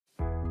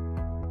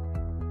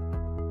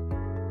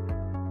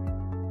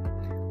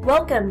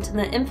Welcome to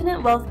the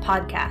Infinite Wealth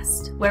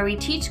Podcast, where we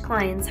teach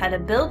clients how to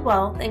build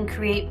wealth and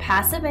create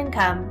passive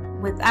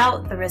income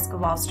without the risk of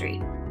Wall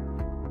Street.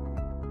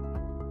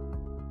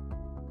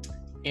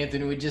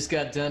 Anthony, we just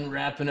got done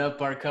wrapping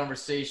up our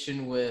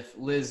conversation with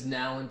Liz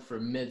Nowlin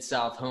from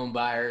Mid-South Home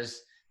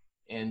Buyers.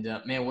 And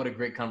man, what a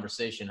great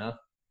conversation, huh?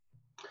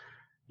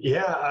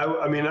 Yeah,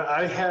 I mean,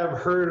 I have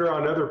heard her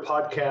on other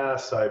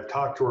podcasts. I've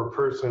talked to her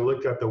personally,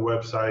 looked at the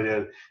website,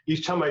 and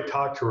each time I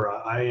talk to her,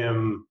 I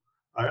am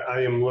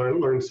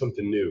learning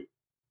something new.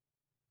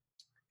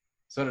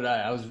 So did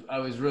I. I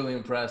was really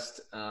impressed.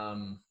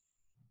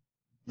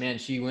 Man,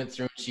 she went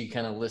through. She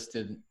kind of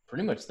listed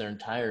pretty much their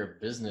entire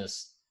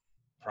business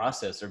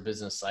process or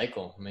business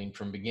cycle. I mean,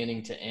 from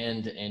beginning to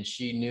end, and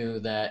she knew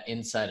that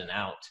inside and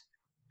out.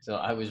 So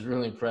I was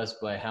really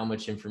impressed by how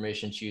much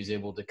information she was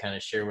able to kind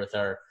of share with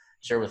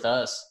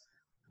us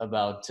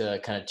about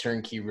kind of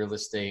turnkey real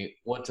estate,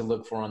 what to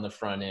look for on the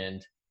front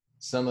end,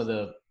 some of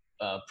the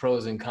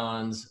pros and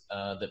cons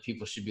that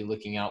people should be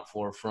looking out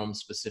for from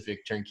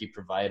specific turnkey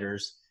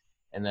providers,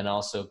 and then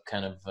also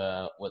kind of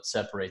what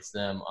separates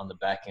them on the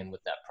back end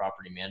with that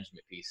property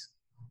management piece.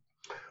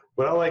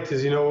 What I liked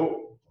is,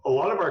 a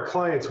lot of our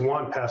clients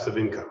want passive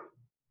income.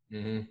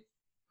 Mm-hmm.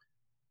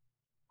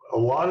 A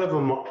lot of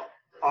them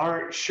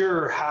aren't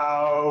sure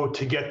how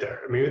to get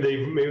there. Maybe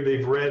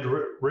they've read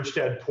Rich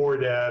Dad Poor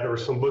Dad or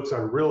some books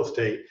on real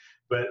estate,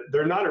 but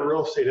they're not a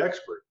real estate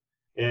expert,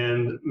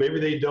 and maybe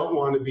they don't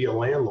want to be a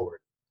landlord.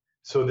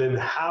 So then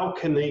how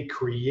can they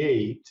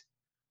create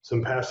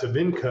some passive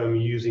income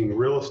using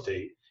real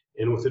estate?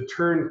 And with a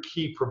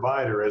turnkey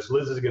provider, as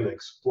Liz is going to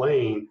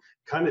explain,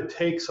 kind of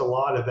takes a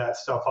lot of that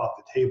stuff off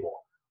the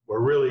table, where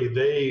really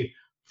they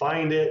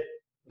find a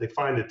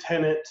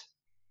tenant,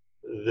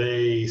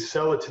 they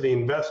sell it to the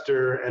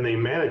investor, and they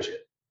manage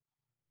it.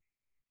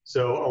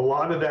 So a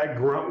lot of that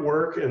grunt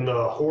work and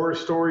the horror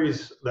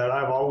stories that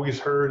I've always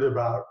heard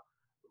about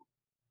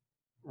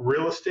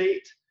real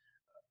estate,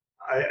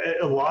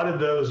 a lot of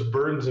those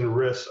burdens and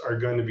risks are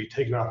going to be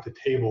taken off the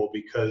table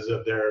because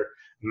of their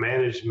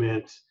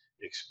management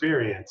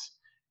experience.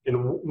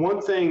 And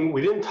one thing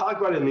we didn't talk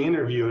about in the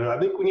interview, and I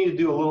think we need to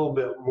do a little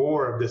bit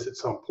more of this at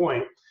some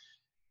point,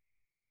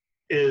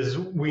 is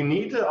we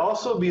need to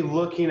also be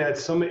looking at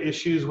some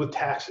issues with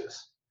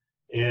taxes.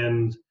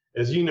 And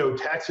as you know,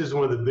 taxes is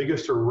one of the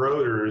biggest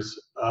eroders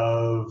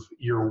of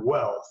your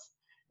wealth.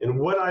 And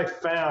what I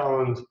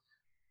found,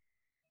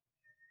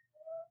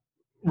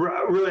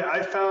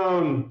 I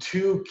found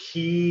two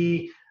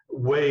key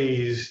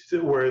ways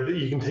where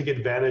you can take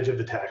advantage of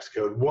the tax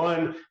code.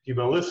 One, if you've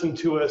been listening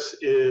to us,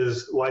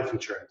 is life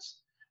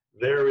insurance.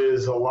 There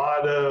is a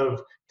lot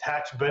of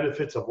tax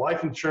benefits of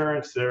life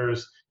insurance.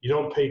 You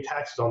don't pay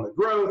taxes on the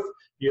growth.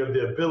 You have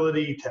the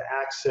ability to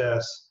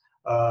access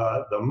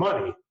the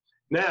money.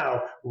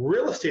 Now,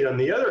 real estate, on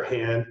the other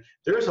hand,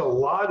 there's a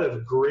lot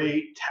of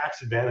great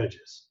tax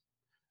advantages.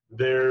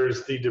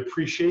 There's the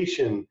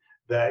depreciation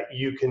that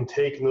you can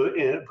take,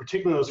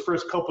 particularly in those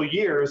first couple of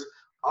years.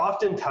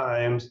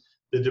 Oftentimes,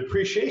 the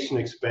depreciation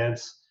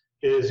expense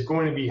is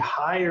going to be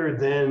higher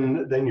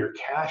than your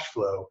cash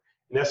flow.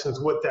 In essence,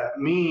 what that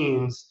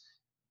means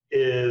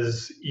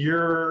is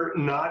you're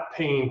not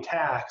paying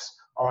tax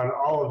on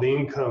all of the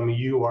income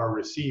you are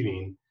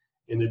receiving.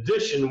 In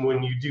addition,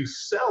 when you do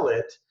sell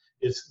it,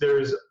 it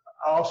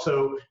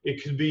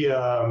could be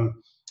a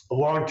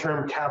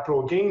long-term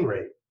capital gain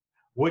rate,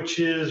 which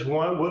is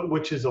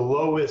the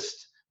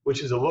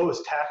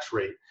lowest tax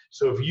rate.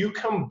 So if you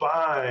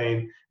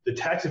combine the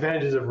tax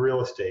advantages of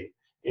real estate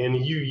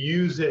and you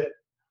use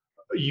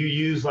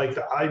like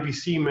the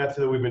IBC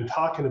method that we've been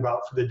talking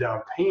about for the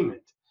down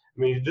payment,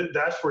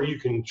 that's where you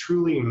can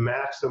truly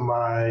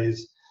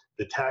maximize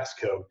the tax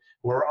code.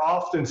 What we're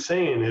often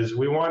saying is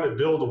we want to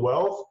build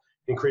wealth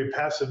and create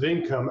passive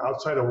income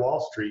outside of Wall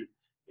Street.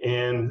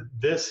 And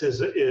this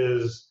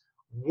is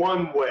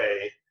one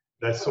way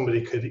that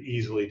somebody could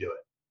easily do it.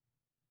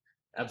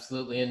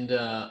 Absolutely. And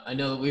I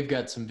know that we've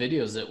got some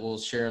videos that we'll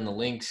share in the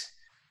links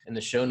in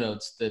the show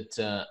notes that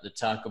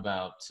talk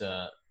about,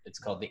 it's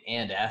called the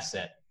AND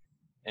asset.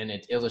 And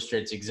it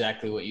illustrates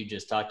exactly what you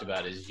just talked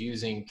about, is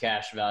using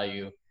cash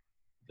value,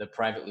 the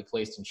privately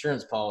placed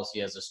insurance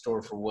policy, as a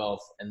store for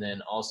wealth, and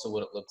then also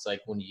what it looks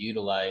like when you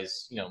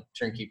utilize,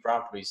 turnkey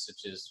properties,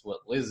 such as what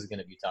Liz is going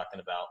to be talking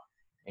about,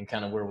 and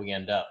kind of where we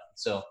end up.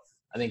 So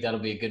I think that'll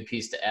be a good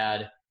piece to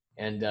add.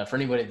 And for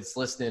anybody that's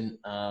listening,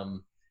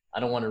 I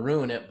don't want to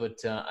ruin it, but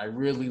I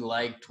really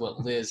liked what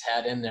Liz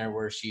had in there,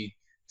 where she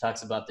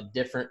talks about the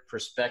different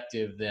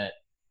perspective that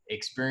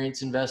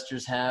experienced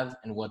investors have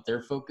and what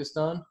they're focused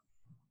on,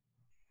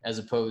 as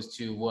opposed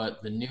to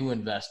what the new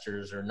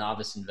investors or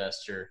novice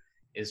investor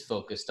is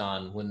focused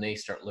on when they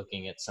start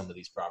looking at some of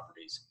these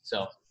properties.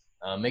 So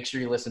make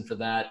sure you listen for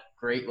that.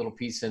 Great little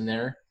piece in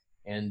there.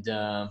 And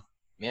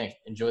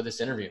enjoy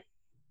this interview.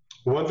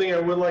 One thing I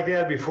would like to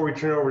add before we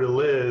turn over to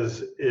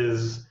Liz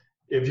is,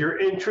 if you're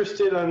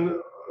interested in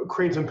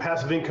creating some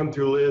passive income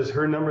through Liz,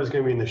 her number is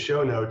going to be in the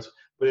show notes.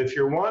 But if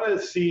you want to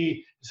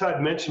see, as I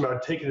mentioned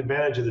about taking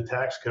advantage of the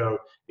tax code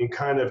and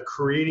kind of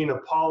creating a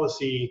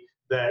policy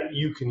that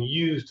you can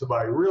use to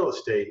buy real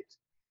estate.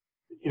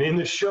 And in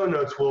the show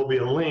notes will be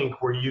a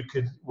link where you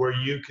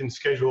can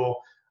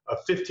schedule a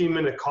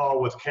 15-minute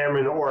call with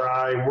Cameron or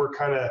I, and we're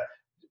kind of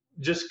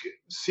just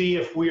see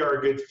if we are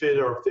a good fit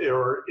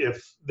or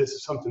if this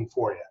is something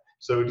for you.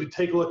 So do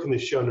take a look in the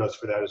show notes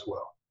for that as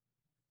well.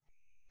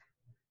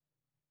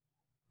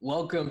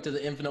 Welcome to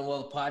the Infinite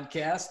Wealth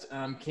Podcast.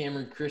 I'm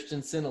Cameron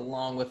Christensen,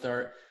 along with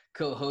our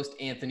co-host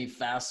Anthony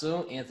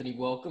Faso. Anthony,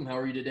 welcome. How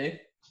are you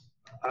today?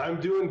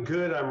 I'm doing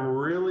good. I'm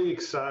really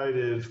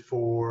excited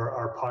for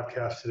our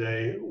podcast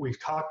today. We've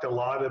talked a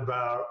lot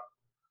about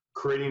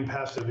creating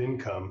passive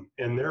income,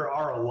 and there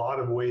are a lot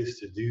of ways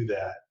to do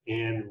that.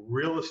 And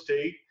real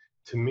estate,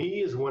 to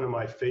me, is one of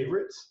my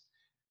favorites.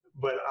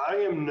 But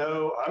I'm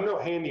no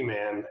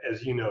handyman,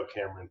 as you know,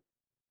 Cameron.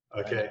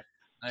 Okay.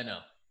 I know.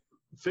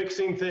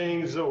 Fixing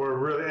things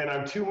and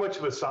I'm too much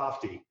of a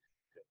softie.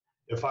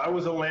 If I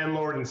was a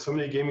landlord and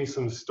somebody gave me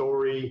some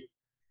story,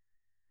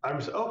 I'm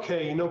just,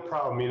 okay, no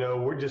problem.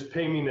 We're just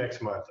paying me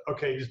next month.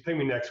 Okay, just pay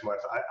me next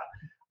month.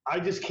 I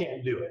just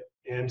can't do it.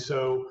 And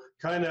so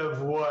kind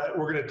of what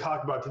we're going to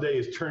talk about today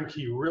is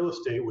turnkey real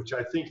estate, which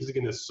I think is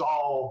going to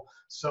solve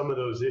some of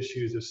those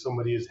issues if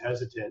somebody is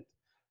hesitant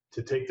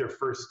to take their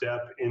first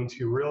step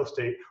into real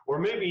estate, or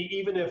maybe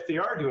even if they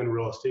are doing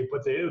real estate,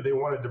 but they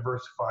want to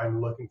diversify and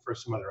looking for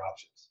some other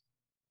options.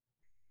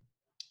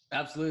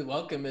 Absolutely.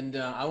 Welcome. And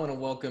I want to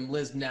welcome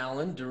Liz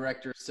Nowlin,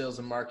 Director of Sales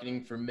and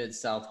Marketing for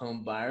Mid-South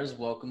Home Buyers.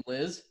 Welcome,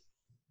 Liz.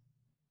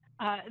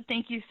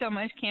 Thank you so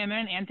much,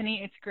 Cameron and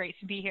Anthony. It's great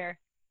to be here.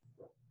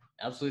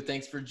 Absolutely.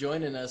 Thanks for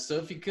joining us. So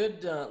if you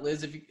could,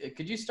 Liz,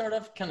 could you start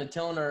off kind of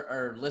telling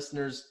our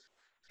listeners,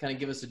 kind of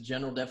give us a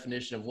general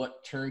definition of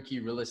what turnkey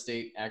real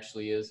estate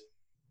actually is?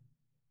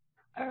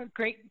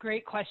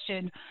 Great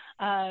question.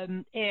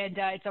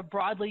 It's a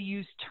broadly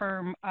used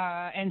term,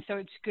 and so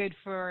it's good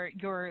for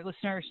your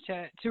listeners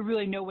to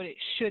really know what it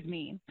should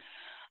mean.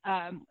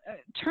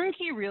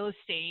 Turnkey real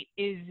estate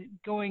is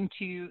going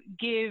to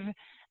give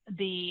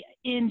the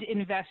end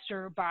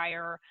investor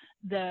buyer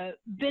the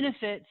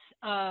benefits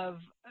of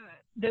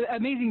the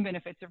amazing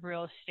benefits of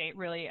real estate.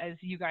 Really, as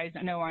you guys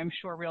know, I'm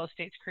sure real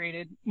estate's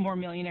created more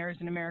millionaires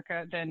in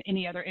America than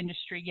any other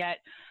industry yet.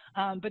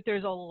 But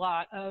there's a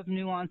lot of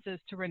nuances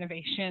to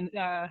renovation.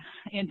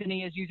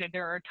 Anthony, as you said,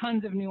 there are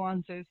tons of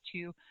nuances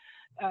to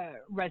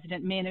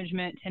resident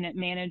management, tenant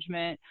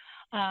management.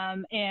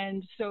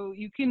 And so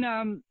you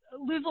can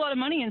lose a lot of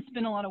money and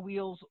spin a lot of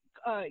wheels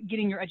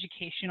getting your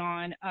education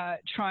on,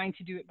 trying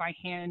to do it by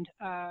hand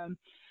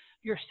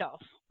yourself.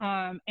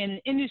 And an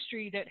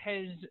industry that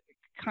has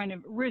kind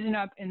of risen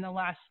up in the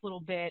last little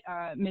bit,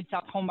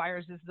 Mid-South Home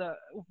Buyers is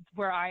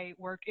where I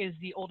work, is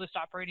the oldest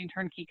operating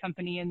turnkey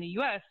company in the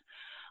U.S.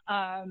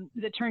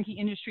 The turnkey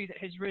industry that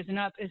has risen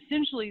up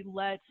essentially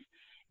lets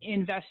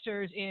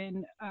investors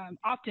in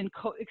often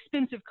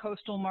expensive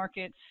coastal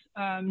markets,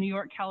 New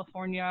York,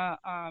 California.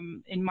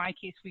 In my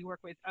case, we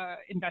work with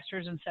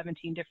investors in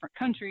 17 different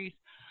countries,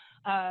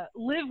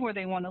 live where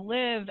they want to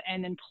live,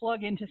 and then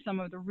plug into some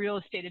of the real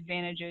estate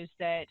advantages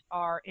that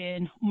are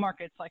in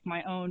markets like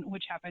my own,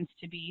 which happens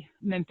to be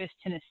Memphis,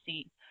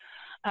 Tennessee.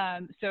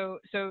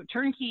 So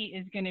Turnkey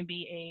is going to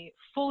be a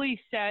fully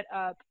set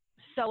up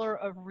seller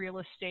of real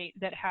estate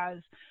that has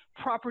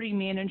property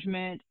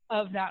management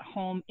of that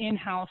home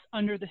in-house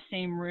under the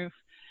same roof.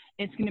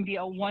 It's going to be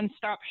a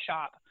one-stop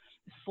shop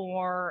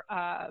for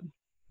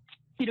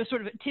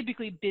sort of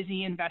typically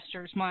busy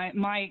investors.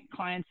 My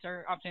clients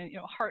are often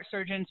heart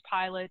surgeons,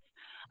 pilots,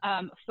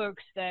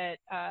 folks that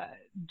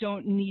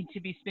don't need to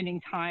be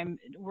spending time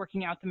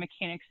working out the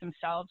mechanics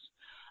themselves.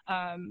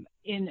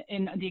 In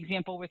the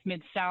example with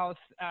Mid-South,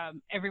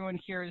 everyone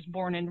here is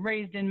born and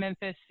raised in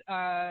Memphis,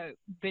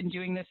 been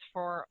doing this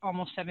for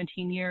almost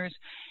 17 years,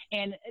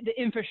 and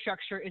the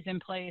infrastructure is in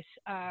place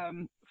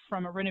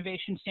from a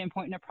renovation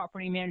standpoint and a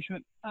property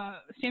management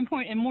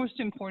standpoint, and most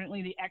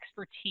importantly, the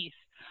expertise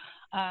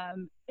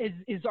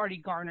is already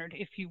garnered,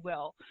 if you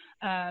will.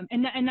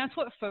 And that's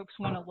what folks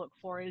want to look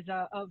for, is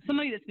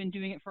somebody that's been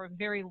doing it for a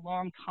very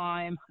long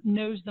time,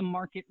 knows the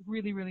market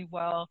really, really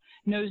well,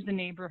 knows the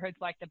neighborhoods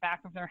like the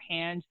back of their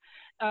hand.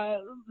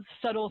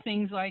 Subtle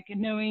things like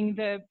knowing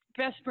the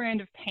best brand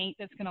of paint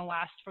that's going to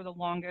last for the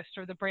longest,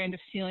 or the brand of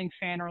ceiling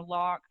fan or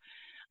lock.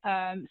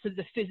 So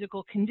the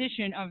physical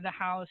condition of the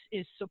house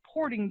is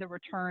supporting the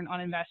return on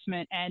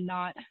investment and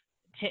not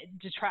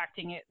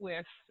detracting it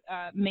with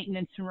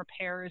maintenance and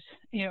repairs,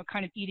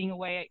 kind of eating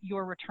away at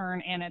your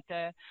return and at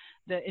the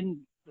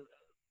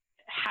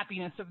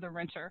happiness of the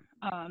renter,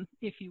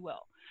 if you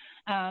will.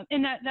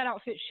 And that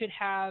outfit should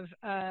have,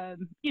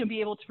 be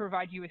able to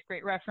provide you with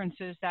great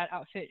references. That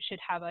outfit should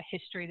have a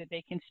history that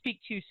they can speak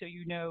to, so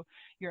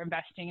you're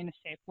investing in a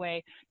safe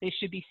way. They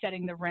should be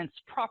setting the rents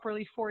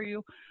properly for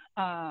you,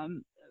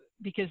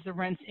 because the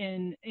rents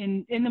in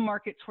the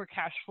markets where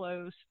cash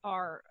flows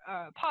are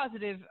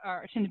positive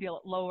tend to be a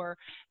lot lower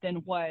than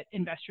what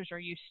investors are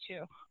used to.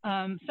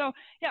 So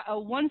yeah, a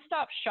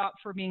one-stop shop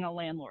for being a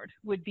landlord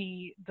would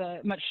be the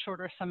much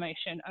shorter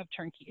summation of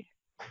Turnkey.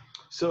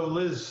 So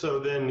Liz, so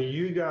then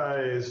you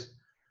guys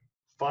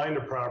find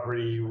a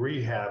property,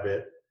 rehab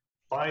it,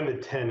 find a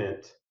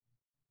tenant,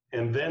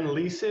 and then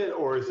lease it?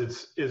 Or is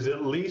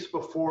it leased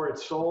before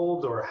it's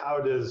sold? Or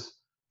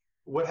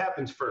what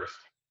happens first?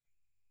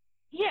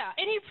 Yeah,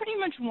 and you pretty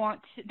much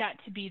want that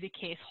to be the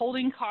case.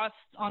 Holding costs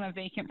on a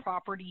vacant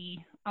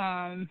property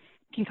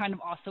can kind of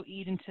also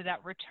eat into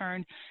that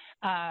return.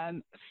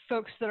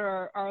 Folks that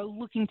are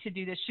looking to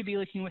do this should be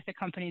looking with a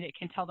company that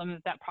can tell them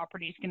that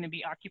property is going to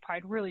be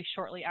occupied really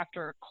shortly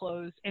after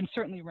close, and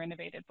certainly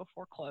renovated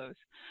before close.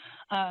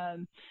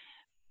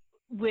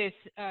 With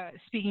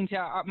speaking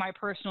to my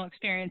personal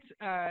experience,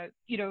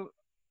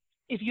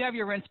 if you have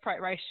your rents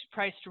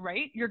priced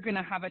right, you're going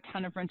to have a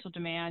ton of rental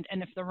demand.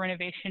 And if the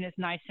renovation is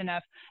nice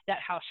enough, that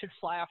house should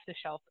fly off the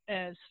shelf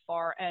as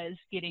far as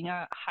getting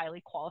a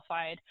highly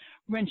qualified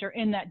renter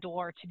in that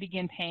door to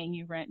begin paying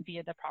you rent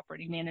via the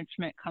property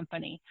management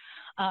company.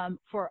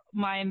 For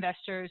my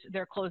investors,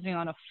 they're closing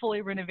on a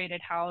fully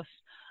renovated house,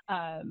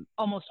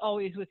 almost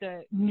always with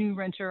a new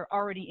renter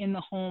already in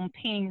the home,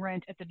 paying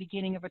rent at the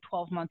beginning of a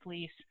 12-month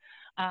lease,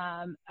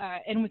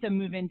 and with a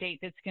move-in date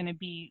that's going to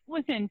be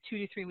within 2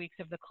 to 3 weeks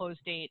of the close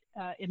date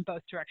in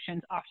both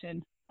directions,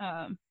 often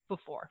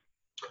before.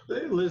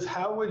 Liz,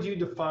 how would you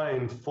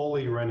define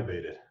fully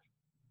renovated?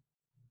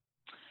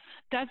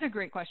 That's a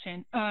great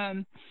question.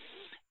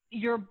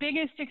 Your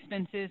biggest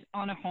expenses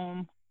on a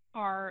home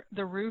are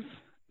the roof,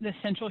 the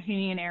central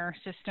heating and air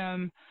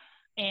system,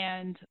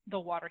 and the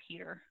water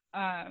heater.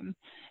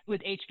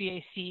 With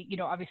HVAC,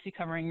 obviously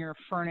covering your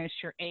furnace,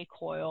 your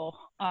A-coil,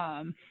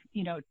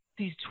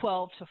 these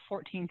 $12,000 to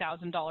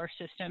 $14,000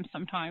 systems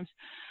sometimes,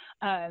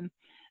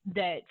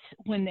 that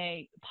when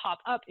they pop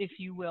up, if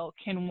you will,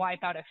 can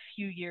wipe out a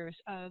few years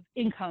of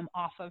income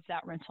off of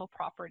that rental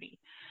property.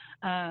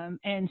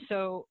 And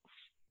so,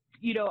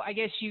 I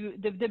guess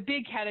the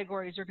big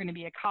categories are going to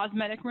be a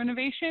cosmetic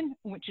renovation,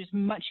 which is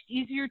much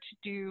easier to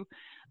do,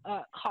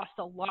 costs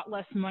a lot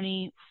less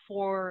money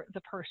for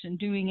the person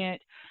doing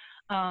it,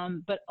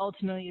 but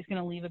ultimately is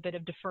going to leave a bit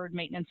of deferred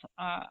maintenance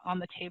on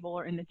the table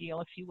or in the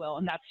deal, if you will.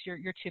 And that's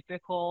your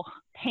typical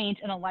paint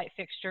and a light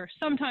fixture,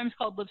 sometimes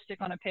called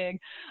lipstick on a pig.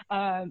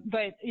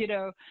 But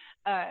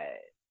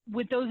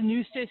with those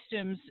new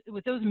systems,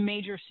 with those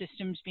major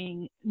systems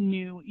being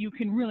new, you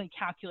can really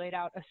calculate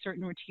out a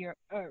certain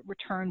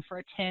return for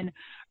a 10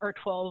 or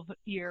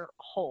 12-year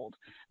hold,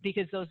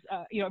 because those,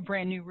 a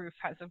brand new roof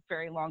has a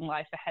very long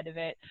life ahead of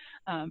it,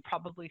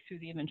 probably through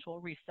the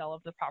eventual resale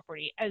of the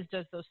property, as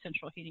does those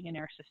central heating and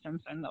air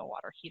systems and the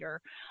water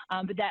heater.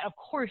 But that, of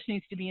course,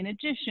 needs to be in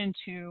addition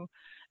to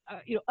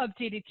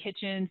updated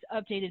kitchens,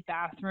 updated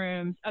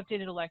bathrooms,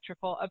 updated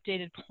electrical,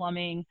 updated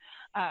plumbing,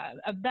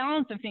 a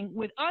balance of things.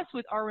 With us,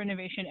 with our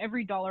renovation,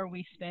 every dollar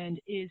we spend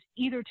is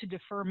either to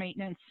defer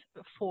maintenance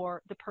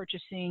for the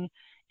purchasing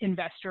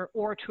investor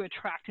or to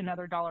attract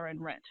another dollar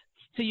in rent.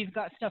 So you've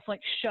got stuff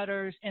like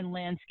shutters and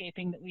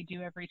landscaping that we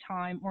do every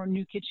time, or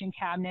new kitchen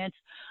cabinets.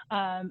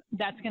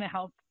 That's going to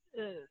help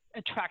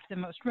attract the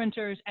most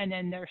renters. And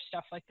then there's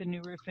stuff like the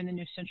new roof and the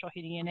new central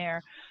heating and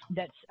air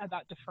that's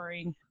about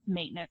deferring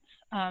maintenance.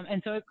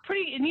 And so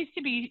it needs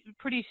to be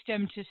pretty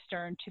stem to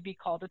stern to be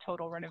called a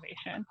total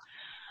renovation.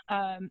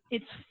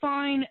 It's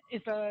fine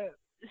if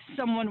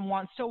someone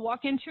wants to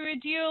walk into a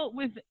deal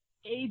with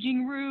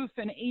aging roof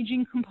and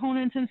aging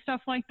components and stuff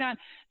like that.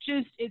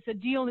 It's a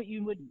deal that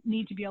you would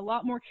need to be a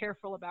lot more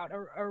careful about.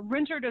 A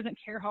renter doesn't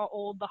care how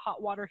old the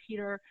hot water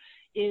heater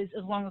is,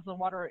 as long as the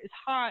water is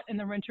hot, and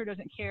the renter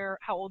doesn't care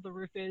how old the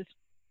roof is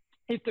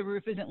if the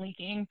roof isn't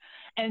leaking.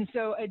 And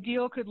so a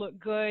deal could look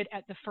good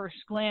at the first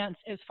glance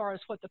as far as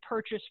what the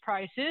purchase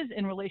price is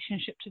in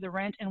relationship to the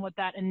rent and what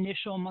that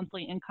initial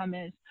monthly income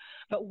is.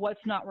 But what's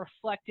not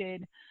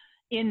reflected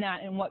in that,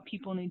 and what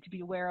people need to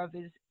be aware of,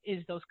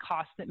 is those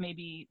costs that may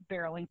be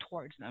barreling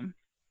towards them.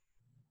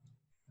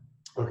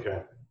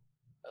 Okay.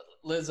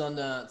 Liz,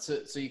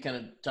 so you kind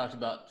of talked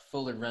about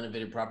fully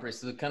renovated properties.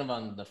 So kind of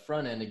on the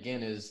front end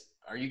again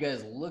are you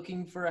guys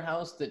looking for a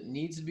house that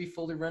needs to be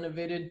fully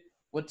renovated?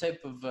 What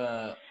type of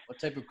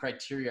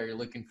criteria are you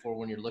looking for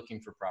when you're looking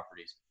for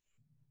properties?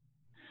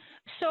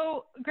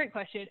 So, great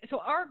question. So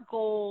our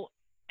goal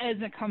as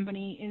a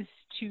company is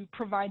to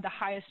provide the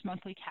highest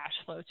monthly cash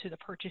flow to the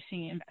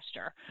purchasing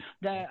investor,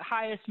 the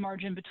highest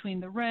margin between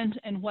the rent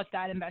and what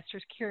that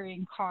investor's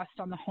carrying cost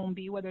on the home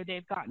be, whether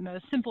they've gotten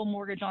a simple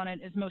mortgage on it,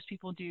 as most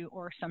people do,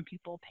 or some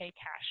people pay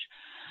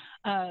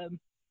cash.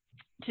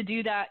 To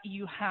do that,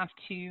 you have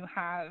to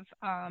have,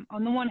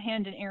 on the one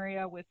hand, an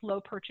area with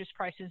low purchase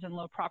prices and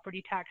low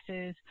property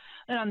taxes,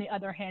 and on the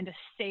other hand, a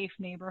safe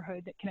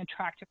neighborhood that can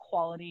attract a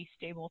quality,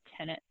 stable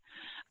tenant.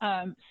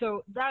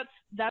 So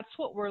that's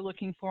what we're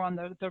looking for on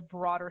the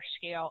broader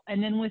scale.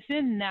 And then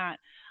within that,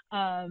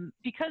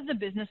 because the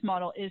business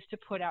model is to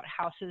put out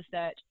houses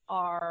that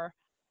are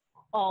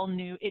all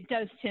new, it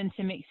does tend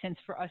to make sense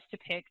for us to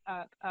pick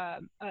up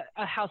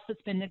a house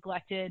that's been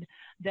neglected,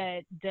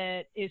 that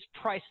is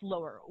priced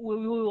lower. We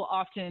will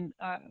often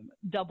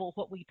double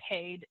what we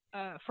paid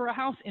for a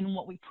house and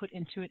what we put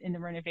into it in the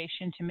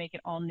renovation to make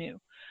it all new.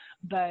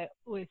 But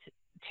with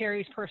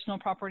Terry's personal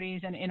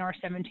properties and in our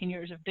 17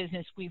 years of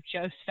business, we've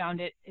just found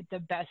it the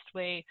best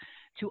way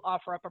to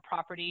offer up a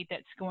property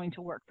that's going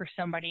to work for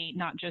somebody,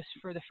 not just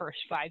for the first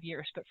 5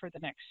 years, but for the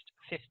next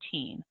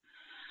 15.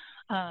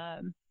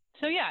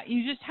 So yeah,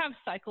 you just have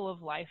cycle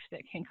of life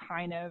that can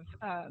kind of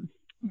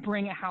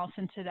bring a house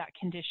into that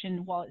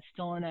condition while it's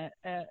still in a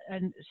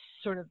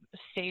sort of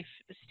safe,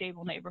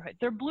 stable neighborhood.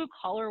 They're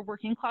blue-collar,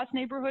 working-class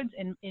neighborhoods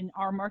in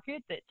our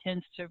market that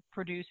tends to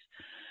produce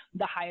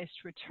the highest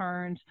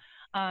returns.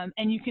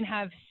 And you can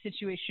have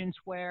situations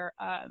where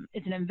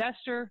it's an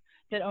investor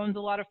that owns a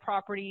lot of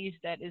properties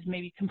that is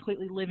maybe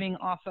completely living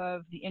off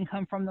of the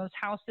income from those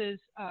houses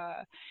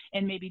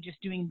and maybe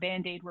just doing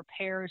Band-Aid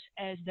repairs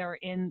as they're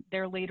in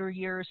their later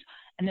years.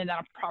 And then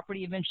that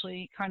property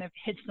eventually kind of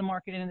hits the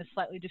market in a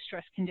slightly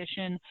distressed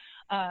condition.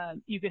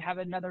 You could have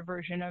another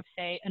version of,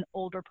 say, an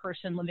older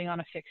person living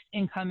on a fixed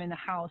income in the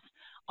house,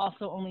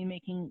 also only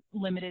making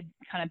limited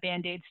kind of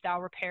Band-Aid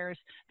style repairs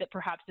that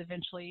perhaps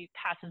eventually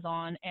passes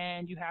on,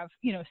 and you have,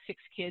 6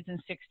 kids in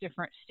 6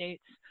 different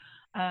states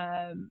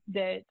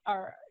that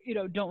are,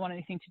 don't want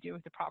anything to do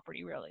with the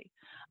property really.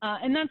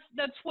 And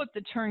that's what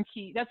the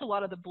turnkey, that's a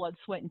lot of the blood,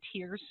 sweat, and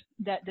tears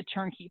that the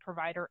turnkey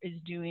provider is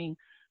doing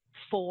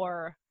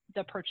for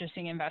the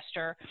purchasing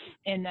investor,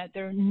 in that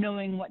they're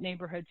knowing what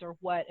neighborhoods are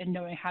what and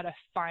knowing how to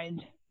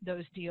find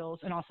those deals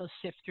and also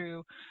sift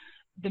through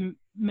the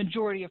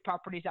majority of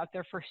properties out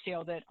there for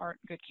sale that aren't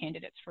good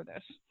candidates for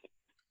this.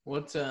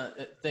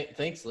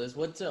 Thanks, Liz.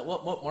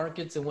 What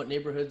markets and what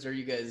neighborhoods are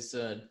you guys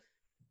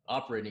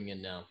operating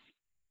in now?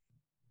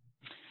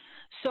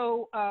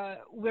 So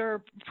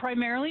we're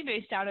primarily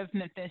based out of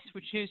Memphis,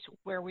 which is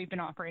where we've been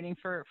operating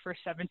for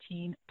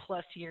 17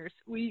 plus years.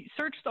 We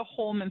search the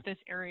whole Memphis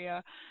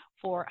area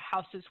for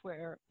houses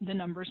where the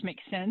numbers make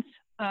sense.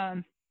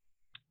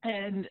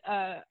 And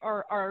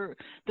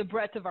the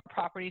breadth of our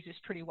properties is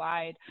pretty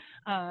wide.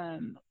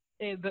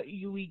 But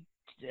we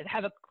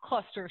have a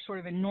cluster sort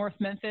of in North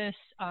Memphis,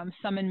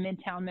 some in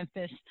Midtown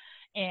Memphis,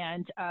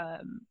 and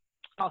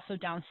also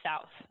down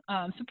south.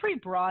 So pretty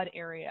broad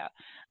area.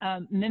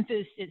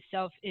 Memphis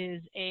itself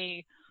is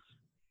a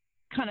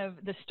kind of,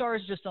 the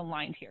stars just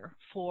aligned here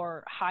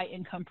for high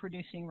income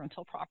producing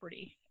rental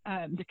property.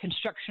 The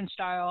construction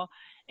style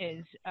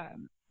is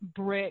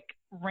brick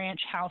ranch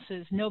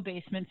houses, no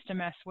basements to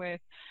mess with,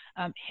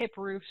 hip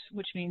roofs,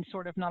 which means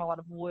sort of not a lot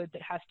of wood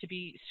that has to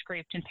be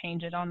scraped and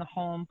painted on the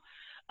home.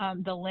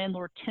 The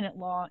landlord-tenant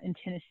law in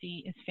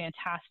Tennessee is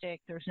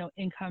fantastic. There's no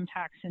income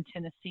tax in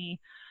Tennessee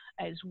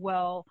as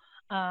well.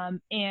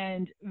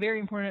 And very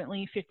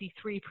importantly,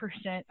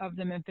 53% of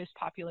the Memphis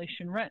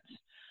population rents.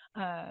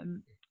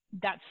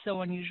 That's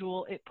so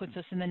unusual. It puts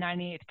us in the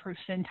 98th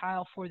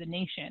percentile for the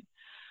nation.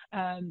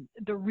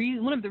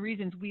 One of the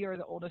reasons we are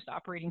the oldest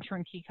operating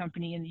turnkey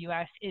company in the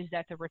U.S. is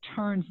that the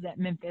returns that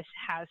Memphis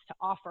has to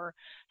offer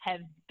have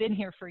been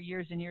here for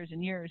years and years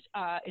and years.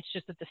 It's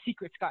just that the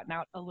secret's gotten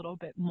out a little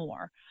bit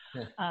more.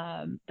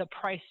 Yeah. The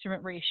price to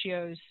rent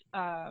ratios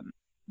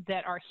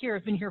that are here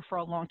have been here for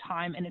a long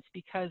time, and it's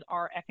because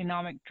our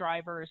economic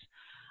drivers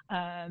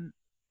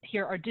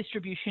here are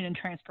distribution and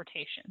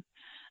transportation.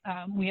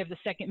 We have the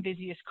second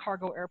busiest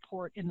cargo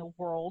airport in the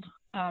world.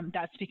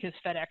 That's because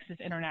FedEx is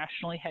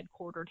internationally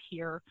headquartered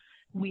here.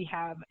 We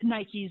have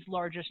Nike's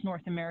largest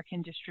North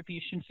American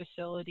distribution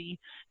facility.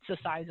 It's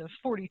the size of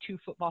 42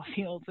 football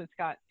fields. It's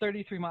got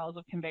 33 miles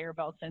of conveyor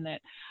belts in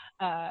it.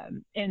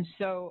 And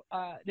so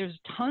there's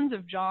tons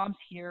of jobs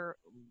here,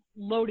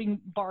 loading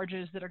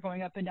barges that are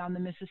going up and down the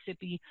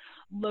Mississippi,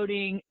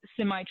 loading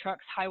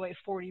semi-trucks. Highway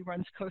 40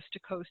 runs coast to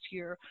coast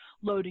here,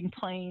 loading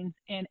planes.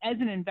 And as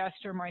an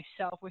investor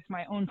myself with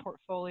my own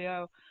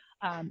portfolio,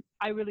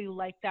 I really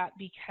like that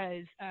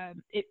because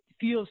it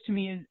feels to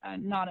me,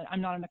 I'm not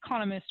an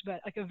economist,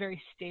 but like a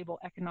very stable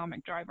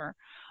economic driver.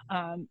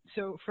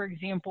 So for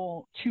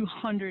example,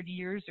 200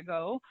 years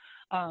ago,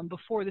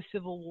 before the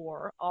Civil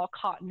War, all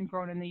cotton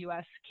grown in the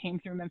U.S. came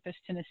through Memphis,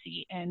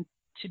 Tennessee, and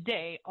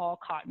today, all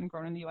cotton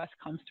grown in the U.S.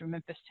 comes through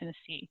Memphis,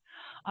 Tennessee.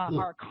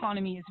 Our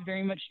economy is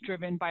very much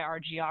driven by our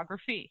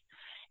geography.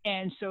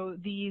 And so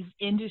these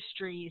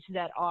industries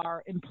that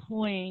are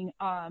employing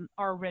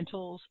our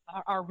renters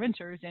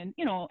and,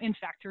 in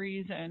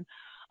factories and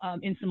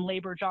in some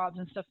labor jobs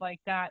and stuff like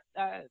that,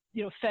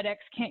 FedEx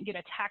can't get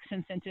a tax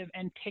incentive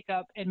and pick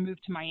up and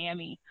move to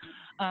Miami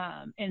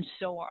and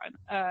so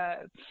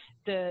on.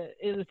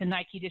 With the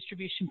Nike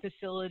distribution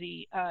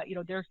facility,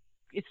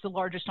 it's the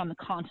largest on the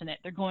continent.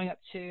 They're going up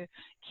to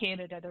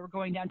Canada. They're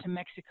going down to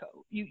Mexico.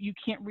 You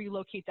can't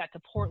relocate that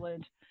to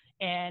Portland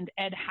and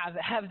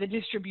have the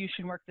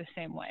distribution work the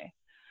same way.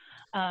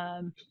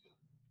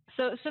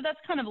 So that's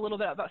kind of a little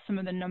bit about some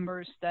of the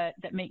numbers that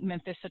make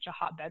Memphis such a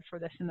hotbed for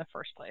this in the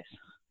first place.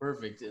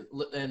 Perfect.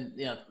 And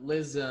yeah,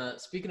 Liz,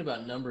 speaking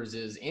about numbers,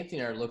 is Anthony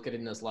and I are looking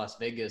in this Las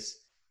Vegas.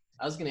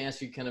 I was going to ask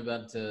you kind of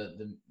about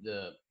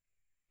the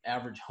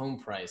average home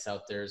price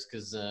out there, is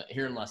because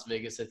here in Las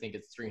Vegas, I think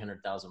it's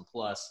 300,000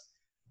 plus.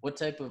 What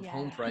type of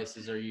home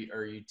prices are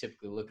you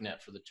typically looking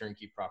at for the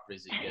turnkey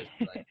properties that you guys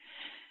provide?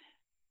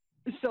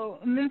 So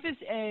Memphis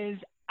is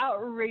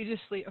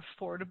outrageously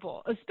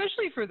affordable,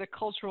 especially for the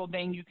cultural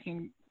bang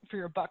for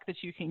your buck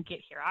that you can get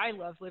here. I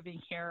love living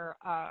here,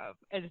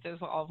 as does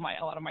a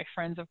lot of my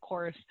friends, of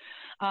course.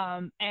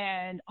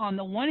 And on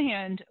the one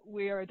hand,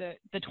 we are the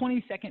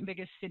 22nd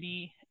biggest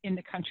city in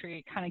the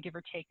country, kind of give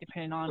or take,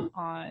 depending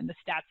on the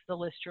stats the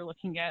list you're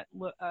looking at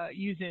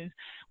uses.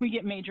 We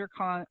get major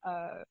concerts.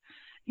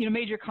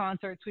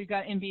 We've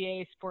got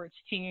NBA sports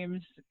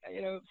teams.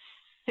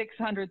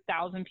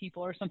 600,000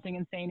 people or something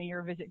insane a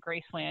year visit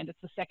Graceland. It's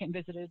the second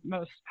visited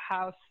most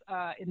house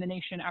in the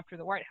nation after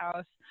the White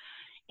House.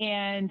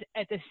 And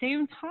at the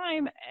same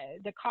time,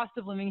 the cost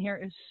of living here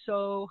is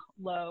so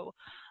low.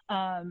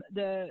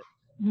 The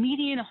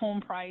median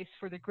home price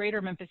for the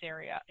greater Memphis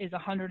area is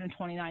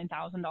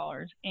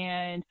 $129,000,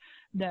 and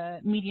the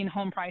median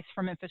home price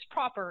for Memphis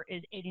proper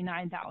is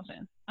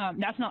 $89,000.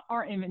 That's not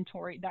our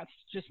inventory. That's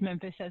just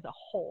Memphis as a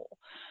whole.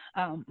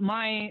 I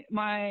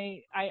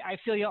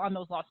feel you on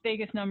those Las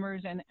Vegas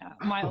numbers, and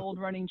my old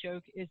running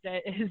joke is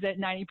that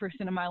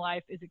 90% of my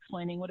life is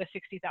explaining what a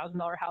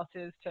 $60,000 house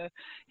is to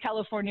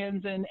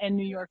Californians and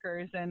New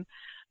Yorkers and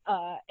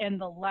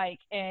the like.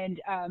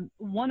 And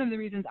one of the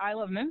reasons I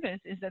love Memphis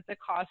is that the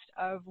cost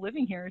of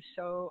living here is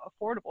so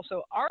affordable.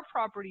 So our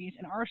properties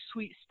and our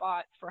sweet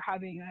spot for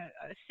having a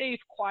safe,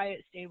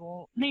 quiet,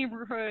 stable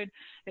neighborhood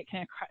that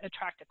can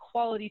attract a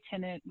quality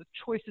tenant with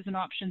choices and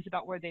options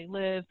about where they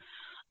live,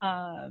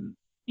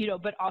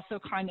 but also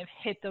kind of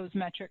hit those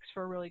metrics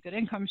for a really good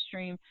income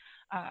stream,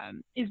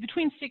 is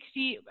between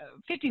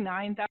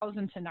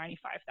 59,000 to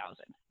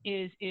 95,000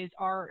 is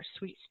our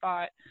sweet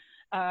spot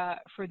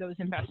for those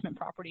investment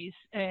properties.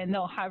 And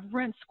they'll have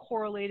rents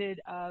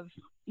correlated of,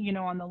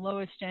 on the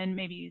lowest end,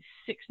 maybe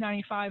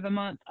 $695 a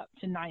month up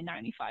to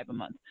 $995 a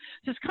month.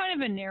 So it's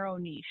kind of a narrow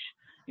niche.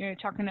 You're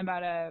talking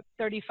about a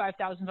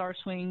 $35,000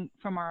 swing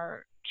from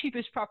our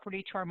cheapest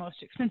property to our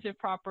most expensive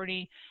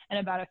property, and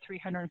about a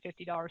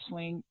 $350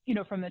 swing,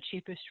 from the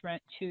cheapest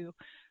rent to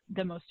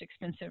the most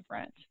expensive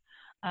rent.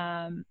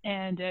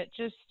 And it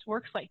just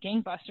works like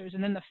gangbusters.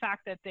 And then the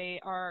fact that they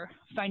are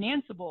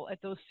financeable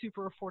at those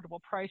super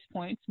affordable price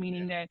points,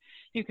 meaning that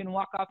you can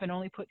walk up and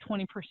only put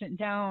 20%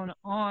 down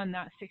on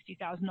that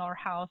 $60,000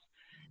 house,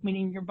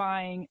 meaning you're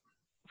buying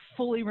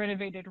fully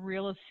renovated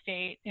real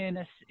estate in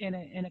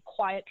a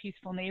quiet,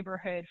 peaceful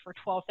neighborhood for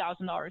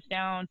 $12,000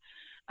 down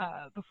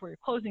before your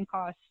closing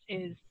costs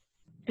is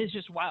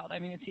just wild. I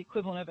mean, it's the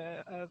equivalent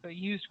of a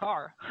used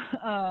car,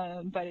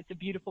 but it's a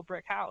beautiful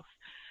brick house.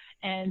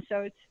 And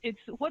so it's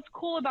what's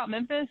cool about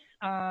Memphis.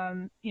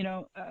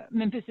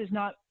 Memphis is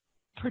not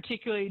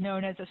particularly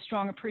known as a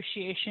strong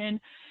appreciation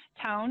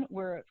town.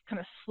 We're kind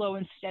of slow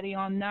and steady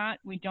on that.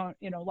 We don't,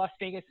 Las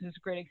Vegas is a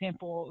great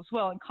example as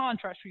well. In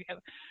contrast, we have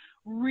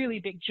really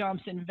big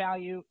jumps in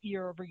value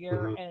year over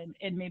year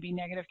and maybe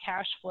negative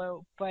cash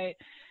flow. But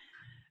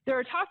there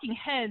are talking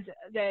heads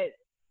that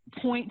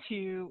point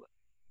to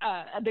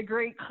the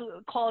great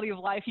quality of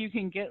life you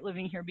can get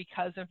living here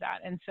because of that.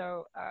 And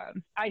so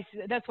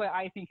that's why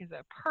I think as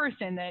a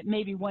person that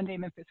maybe one day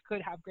Memphis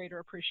could have greater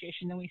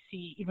appreciation than we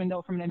see, even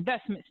though from an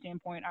investment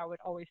standpoint, I would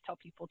always tell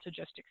people to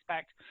just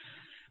expect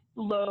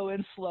low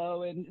and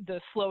slow and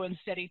the slow and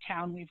steady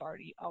town we've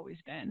always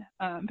been.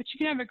 But you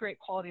can have a great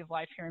quality of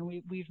life here. And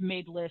we've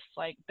made lists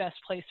like best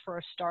place for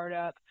a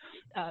startup,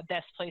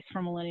 best place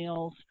for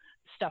millennials,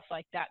 stuff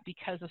like that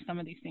because of some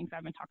of these things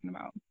I've been talking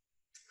about.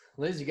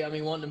 Liz, you got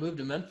me wanting to move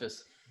to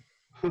Memphis.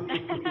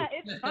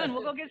 It's fun.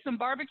 We'll go get some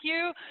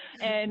barbecue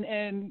and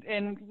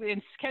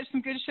catch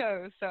some good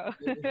shows. So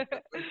let's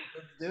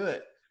do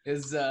it.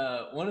 Is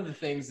one of the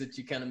things that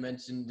you kind of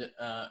mentioned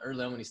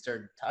early on when you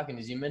started talking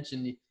is you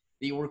mentioned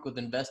that you work with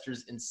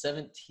investors in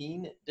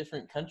 17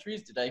 different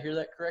countries. Did I hear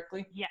that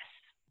correctly? Yes,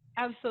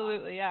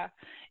 absolutely. Yeah,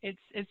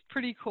 it's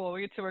pretty cool.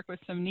 We get to work with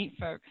some neat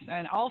folks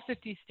in all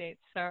 50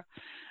 states. So.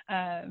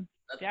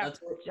 That's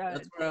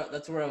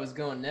where I was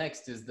going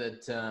next is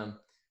that,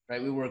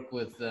 right, we work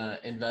with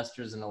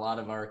investors and a lot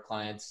of our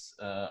clients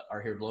are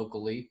here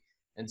locally.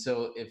 And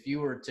so if you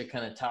were to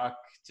kind of talk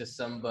to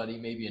somebody,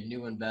 maybe a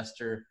new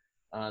investor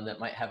that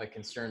might have a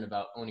concern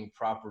about owning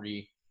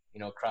property,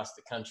 across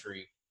the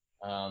country,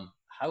 how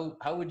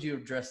would you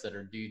address that?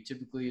 Or do you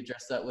typically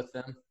address that with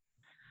them?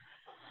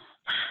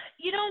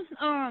 It's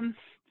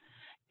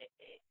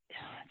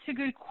a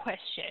good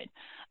question.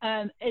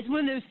 It's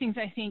one of those things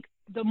I think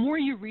the more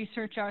you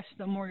research us,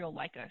 the more you'll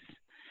like us.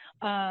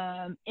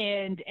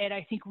 And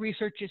I think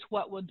research is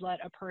what would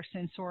let a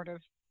person sort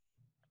of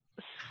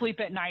sleep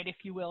at night, if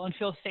you will, and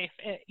feel safe,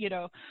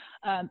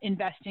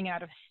 investing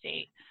out of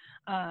state.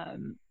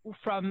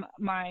 From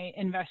my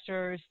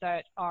investors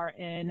that are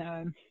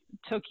in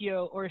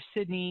Tokyo or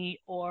Sydney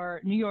or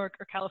New York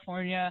or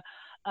California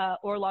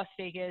or Las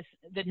Vegas,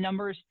 the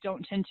numbers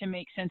don't tend to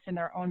make sense in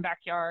their own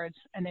backyards,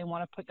 and they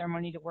want to put their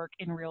money to work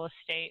in real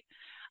estate.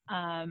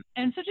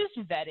 And so just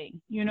vetting,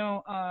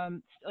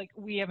 like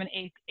we have an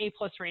A+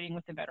 rating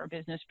with the Better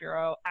Business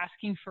Bureau,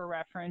 asking for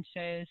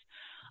references.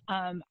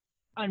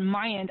 on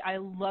my end, I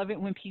love it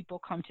when people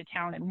come to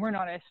town, and we're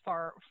not as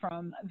far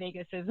from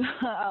Vegas as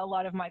a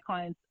lot of my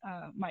clients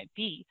might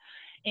be.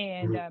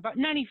 And about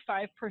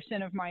 95%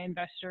 of my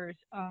investors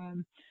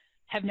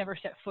have never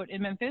set foot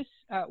in Memphis.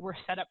 We're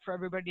set up for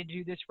everybody to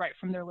do this right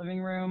from their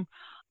living room,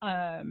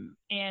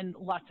 and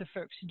lots of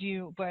folks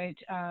do. But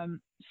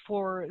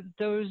for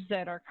those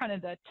that are kind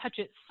of the touch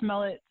it,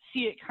 smell it,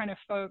 see it kind of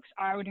folks,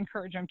 I would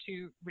encourage them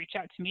to reach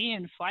out to me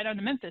and fly down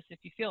to Memphis if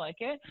you feel like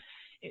it.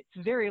 It's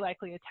very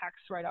likely a tax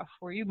write-off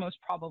for you, most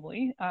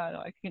probably.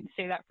 I can't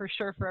say that for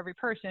sure for every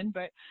person,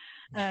 but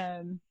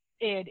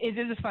it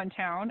is a fun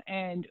town,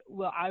 and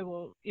I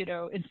will,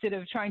 instead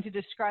of trying to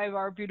describe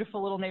our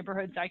beautiful little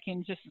neighborhoods, I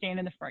can just stand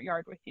in the front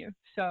yard with you.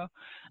 So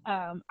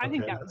I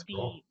think that would be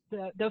cool.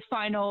 the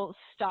final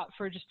stop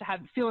for just to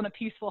feeling a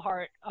peaceful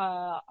heart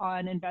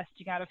on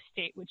investing out of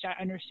state, which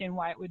I understand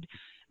why it would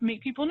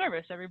make people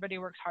nervous. Everybody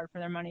works hard for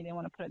their money. They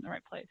want to put it in the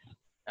right place.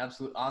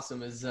 Absolutely.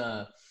 Awesome. Is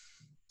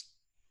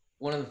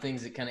one of the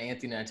things that kind of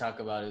Anthony and I talk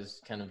about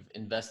is kind of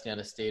investing out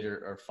of state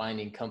or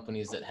finding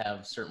companies that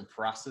have certain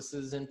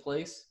processes in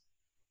place.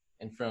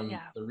 And from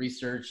the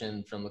research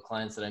and from the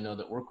clients that I know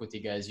that work with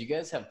you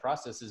guys have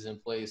processes in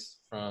place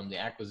from the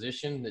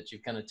acquisition that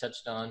you've kind of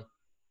touched on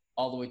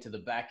all the way to the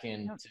back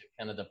end to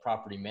kind of the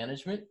property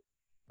management,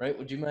 right?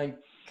 Would you mind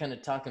kind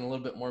of talking a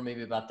little bit more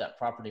maybe about that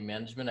property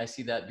management? I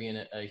see that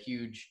being a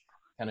huge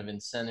kind of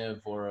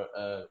incentive or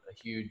a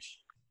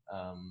huge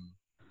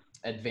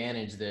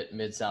advantage that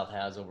Mid-South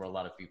has over a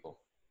lot of people.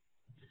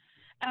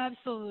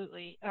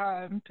 Absolutely.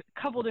 A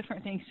couple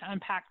different things to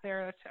unpack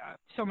there. That's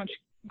so much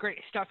great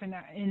stuff in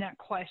that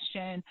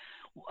question.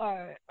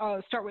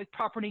 I'll start with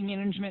property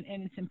management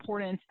and its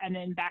importance, and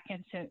then back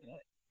into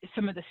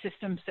some of the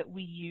systems that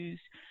we use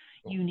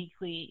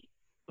uniquely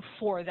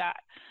for that.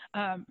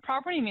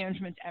 Property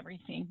management's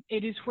everything.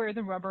 It is where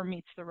the rubber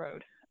meets the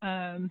road.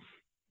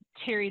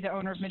 Terry, the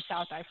owner of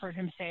Mid-South, I've heard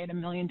him say it a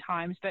million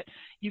times, but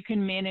you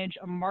can manage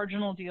a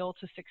marginal deal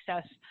to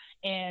success,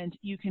 and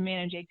you can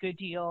manage a good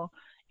deal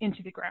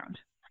into the ground.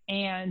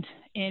 And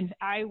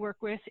I work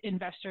with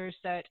investors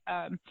that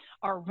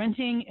are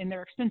renting in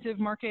their expensive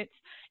markets,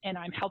 and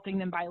I'm helping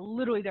them buy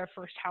literally their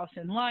first house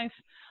in life.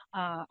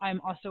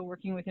 I'm also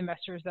working with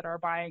investors that are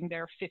buying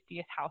their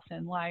 50th house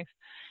in life.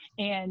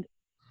 And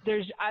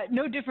there's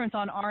no difference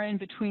on our end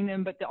between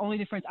them, but the only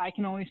difference I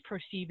can always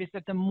perceive is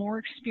that the more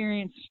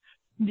experienced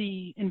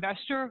the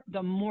investor,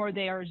 the more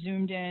they are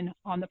zoomed in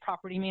on the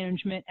property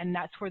management, and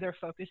that's where their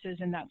focus is,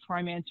 and that's where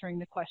I'm answering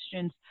the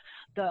questions.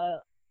 The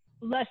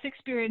less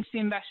experienced the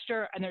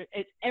investor, and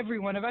every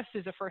one of us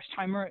is a first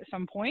timer at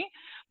some point,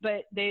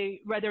 but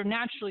they rather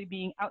naturally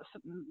being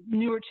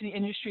newer to the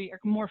industry are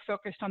more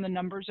focused on the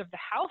numbers of the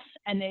house,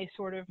 and they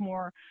sort of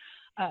more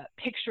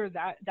picture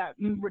that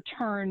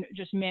return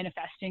just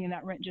manifesting and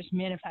that rent just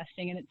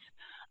manifesting, and it's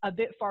a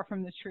bit far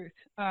from the truth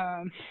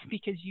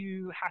because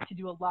you have to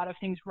do a lot of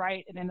things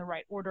right and in the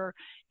right order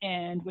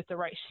and with the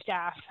right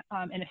staff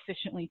and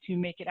efficiently to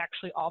make it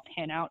actually all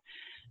pan out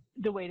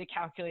the way the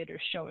calculator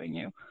is showing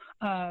you.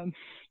 On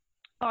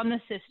the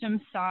system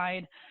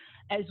side,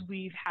 as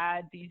we've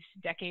had these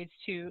decades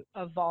to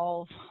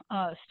evolve,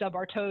 stub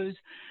our toes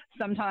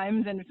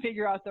sometimes and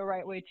figure out the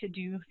right way to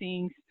do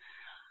things,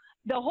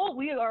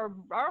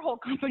 our whole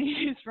company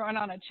is run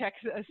on a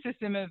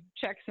system of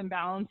checks and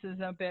balances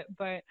a bit,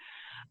 but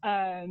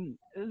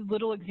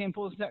little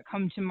examples that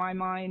come to my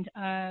mind.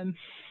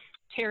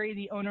 Terry,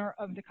 the owner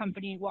of the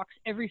company, walks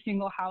every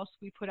single house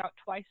we put out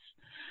twice,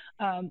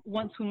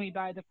 once when we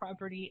buy the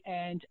property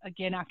and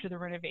again after the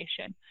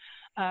renovation.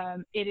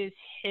 It is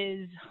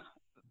his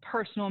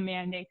personal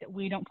mandate that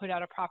we don't put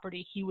out a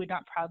property he would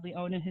not proudly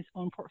own in his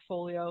own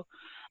portfolio.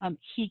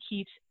 He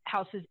keeps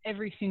houses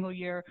every single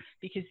year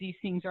because these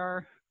things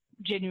are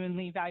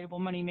genuinely valuable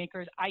money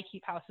makers. I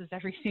keep houses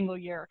every single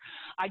year.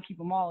 I'd keep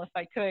them all if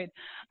I could.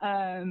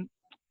 And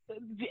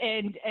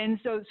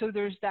so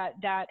there's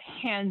that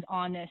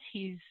hands-onness.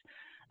 He's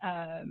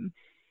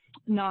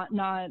not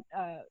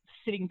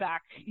sitting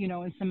back,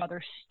 in some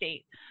other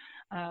state,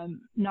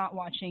 not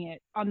watching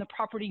it. On the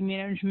property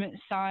management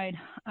side,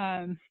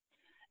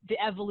 the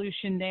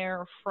evolution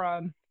there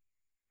from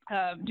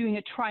doing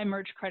a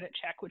tri-merge credit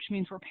check, which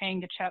means we're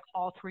paying to check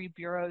all three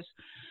bureaus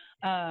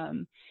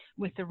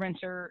with the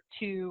renter,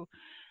 to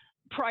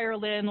prior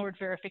landlord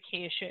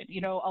verification.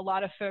 A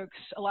lot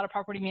of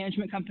property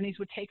management companies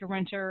would take a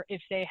renter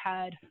if they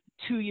had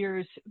 2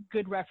 years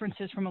good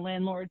references from a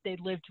landlord they'd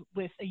lived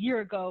with a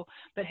year ago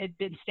but had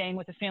been staying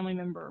with a family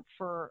member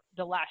for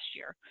the last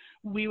year.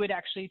 We would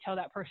actually tell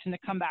that person to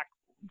come back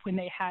when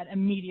they had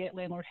immediate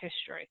landlord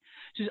history.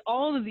 So there's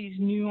all of these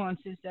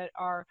nuances that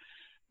are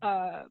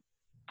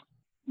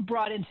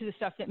brought into the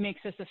stuff that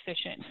makes us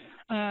efficient.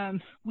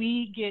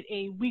 We get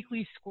a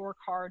weekly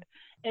scorecard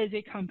as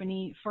a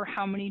company for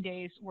how many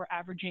days we're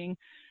averaging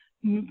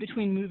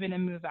between move-in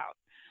and move-out.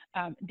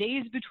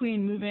 Days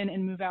between move-in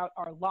and move-out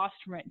are lost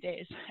rent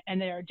days,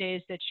 and they are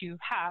days that you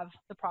have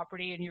the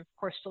property and you're, of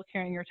course, still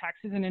carrying your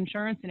taxes and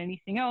insurance and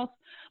anything else,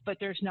 but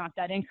there's not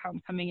that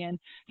income coming in.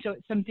 So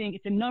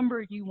it's a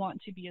number you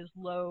want to be as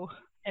low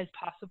as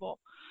possible.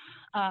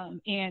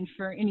 And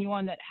for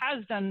anyone that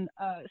has done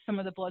some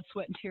of the blood,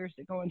 sweat, and tears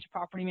that go into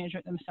property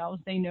management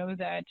themselves, they know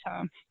that,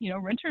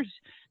 renters,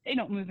 they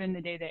don't move in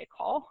the day they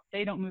call.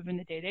 They don't move in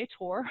the day they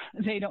tour.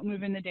 They don't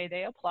move in the day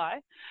they apply.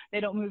 They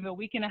don't move a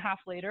week and a half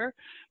later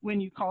when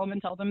you call them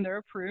and tell them they're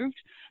approved.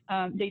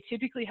 They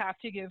typically have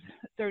to give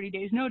 30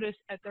 days notice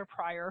at their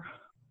prior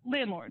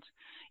landlords.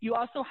 You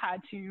also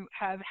had to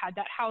have had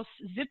that house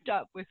zipped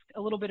up with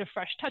a little bit of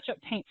fresh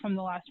touch-up paint from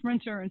the last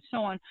renter and so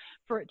on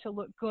for it to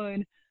look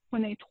good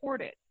when they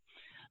toured it.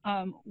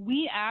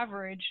 We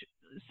average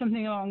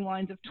something along the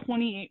lines of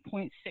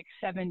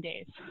 28.67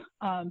 days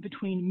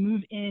between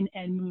move in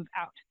and move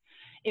out.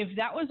 If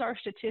that was our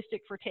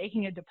statistic for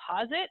taking a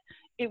deposit,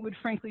 it would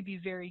frankly be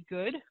very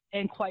good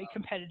and quite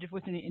competitive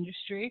within the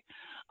industry.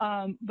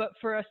 But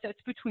for us,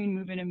 that's between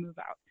move in and move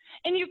out.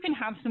 And you can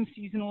have some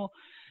seasonal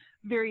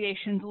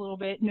variations a little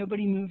bit.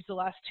 Nobody moves the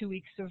last 2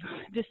 weeks of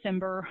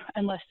December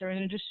unless they're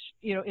in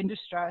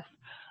distress.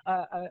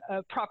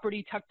 A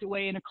property tucked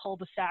away in a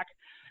cul-de-sac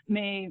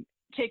may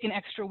take an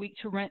extra week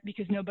to rent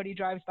because nobody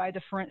drives by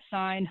the for rent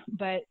sign,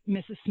 but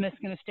Mrs. Smith's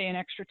going to stay an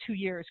extra 2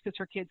 years because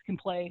her kids can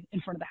play in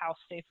front of the house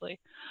safely.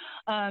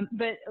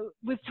 But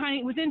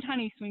within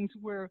Tiny Swings,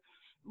 we're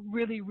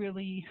really,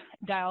 really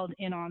dialed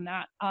in on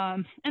that.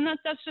 And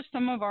that's just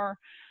some of our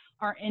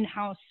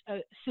in-house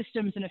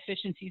systems and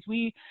efficiencies.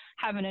 We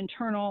have an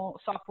internal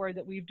software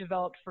that we've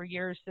developed for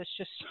years that's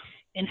just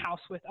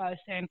in-house with us,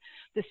 and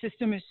the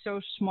system is so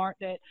smart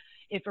that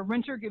if a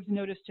renter gives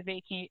notice to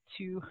vacate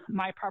to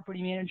my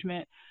property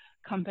management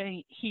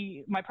company,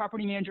 my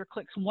property manager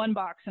clicks one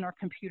box in our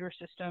computer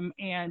system,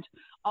 and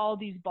all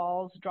these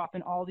balls drop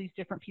in all these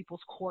different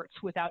people's courts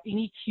without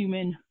any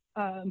human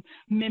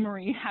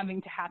memory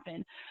having to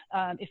happen.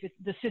 If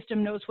the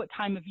system knows what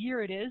time of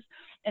year it is,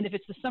 and if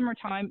it's the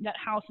summertime, that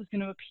house is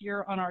going to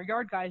appear on our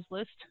yard guys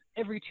list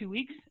every 2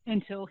 weeks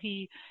until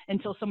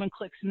someone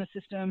clicks in the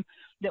system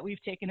that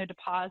we've taken a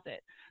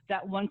deposit.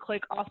 That one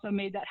click also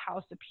made that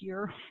house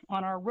appear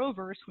on our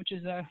rovers, which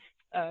is a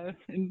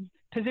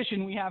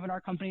position we have in our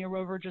company. A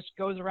rover just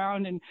goes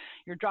around and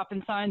you're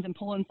dropping signs and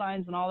pulling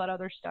signs and all that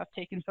other stuff,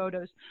 taking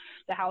photos.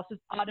 The house is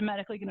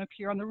automatically going to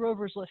appear on the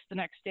rovers list the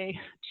next day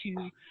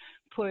to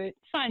put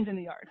signs in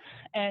the yard.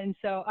 And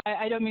so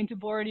I don't mean to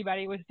bore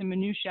anybody with the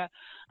minutia,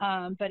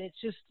 but it's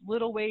just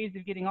little ways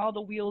of getting all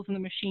the wheels in the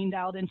machine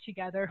dialed in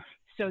together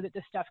so that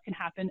this stuff can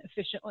happen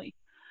efficiently.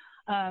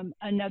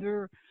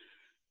 Another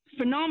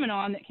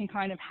phenomenon that can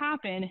kind of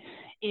happen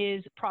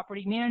is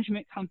property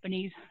management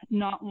companies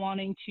not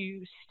wanting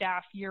to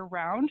staff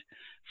year-round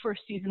for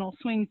seasonal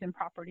swings in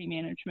property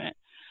management.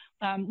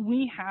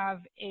 We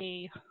have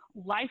a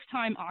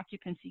lifetime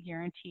occupancy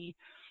guarantee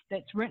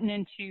that's written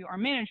into our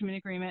management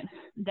agreement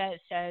that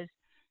says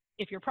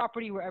if your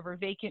property were ever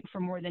vacant for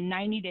more than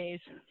 90 days,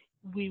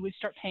 we would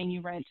start paying you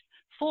rent,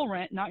 full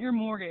rent, not your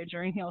mortgage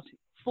or anything else,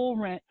 full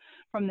rent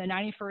from the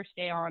 91st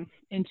day on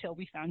until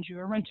we found you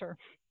a renter.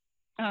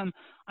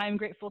 I'm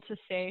grateful to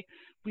say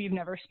we've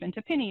never spent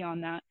a penny on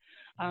that.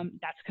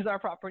 That's because our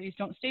properties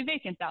don't stay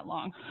vacant that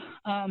long.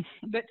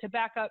 But to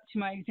back up to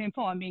my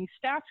example on being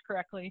staffed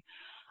correctly,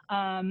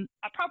 a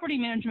property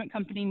management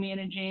company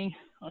managing,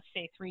 let's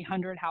say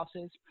 300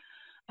 houses,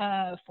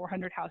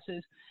 400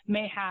 houses,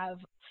 may have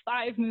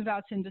 5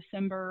 move-outs in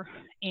December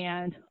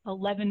and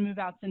 11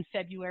 move-outs in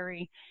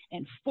February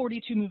and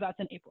 42 move-outs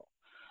in April.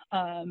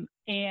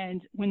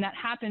 And when that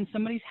happens,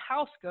 somebody's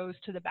house goes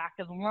to the back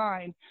of the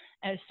line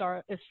as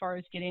far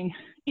as getting,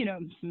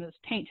 some of those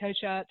paint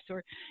touch-ups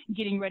or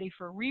getting ready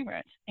for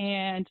re-rent.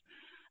 And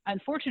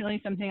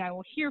unfortunately, something I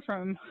will hear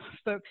from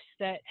folks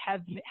that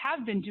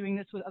have been doing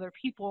this with other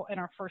people and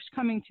are first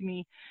coming to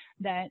me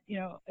that,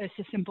 it's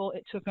so simple,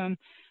 it took them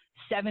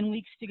 7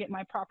 weeks to get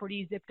my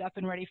property zipped up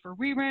and ready for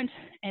re-rent,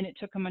 and it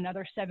took them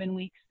another 7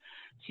 weeks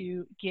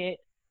to get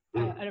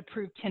an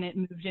approved tenant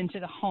moved into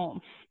the home.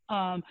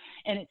 And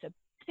it's a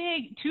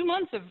big 2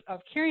 months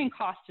of carrying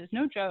costs is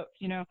no joke,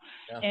 Yeah.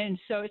 And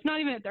so it's not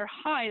even that they're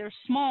high, they're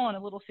small on a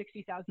little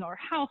 $60,000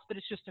 house, but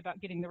it's just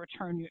about getting the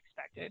return you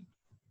expected.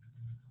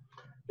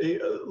 Hey,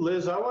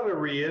 Liz, I want to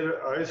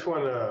reiterate,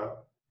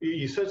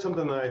 you said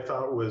something that I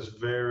thought was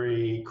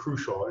very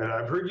crucial, and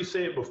I've heard you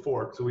say it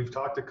before, so we've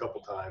talked a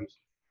couple times,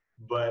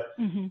 but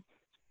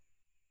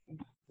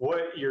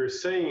what you're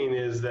saying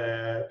is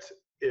that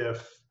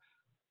if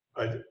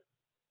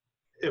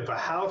a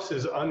house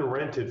is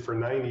unrented for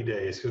 90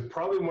 days, because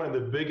probably one of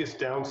the biggest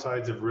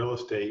downsides of real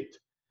estate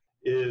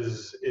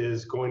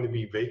is going to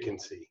be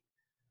vacancy.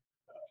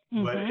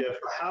 But if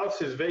a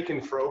house is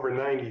vacant for over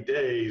 90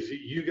 days,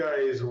 you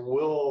guys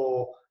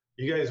will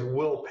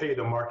pay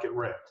the market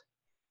rent.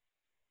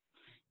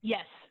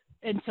 Yes,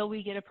 until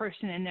we get a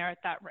person in there at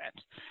that rent.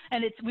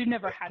 And we've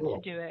never had to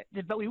do it,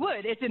 but we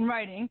would. It's in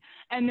writing,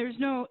 and there's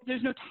no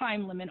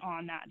time limit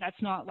on that.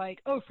 That's not like,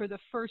 oh, for the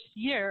first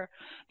year.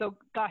 Though,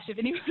 gosh, if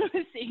anyone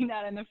was seeing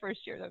that in the first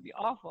year, that'd be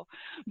awful.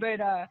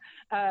 But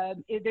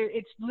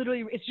it's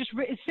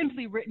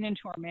simply written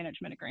into our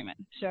management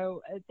agreement.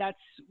 So that's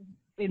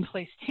in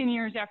place 10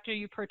 years after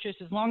you purchase.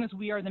 As long as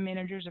we are the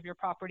managers of your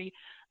property,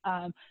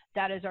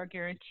 that is our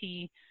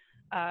guarantee.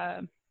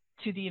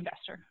 to the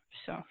investor.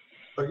 So,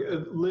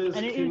 Liz,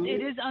 and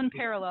it is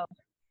unparalleled.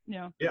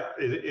 Yeah.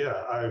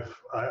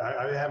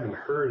 I haven't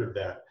heard of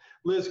that.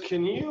 Liz,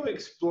 can you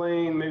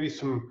explain maybe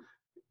some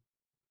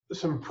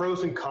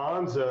pros and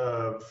cons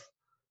of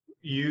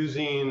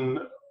using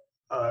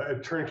a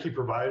turnkey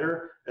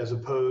provider as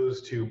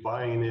opposed to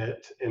buying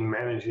it and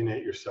managing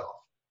it yourself?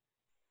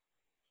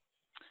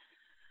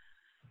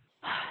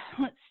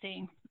 Let's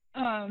see.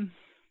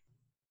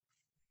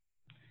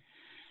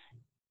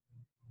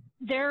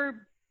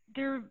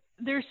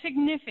 They're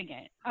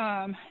significant.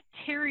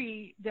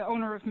 Terry, the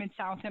owner of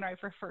Mid-South that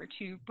I've referred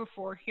to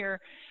before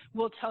here,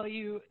 will tell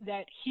you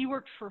that he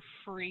worked for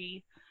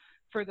free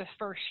for the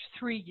first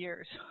 3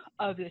 years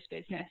of this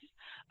business,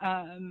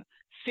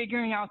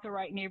 figuring out the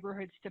right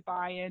neighborhoods to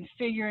buy in,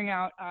 figuring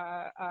out,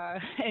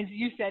 as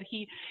you said,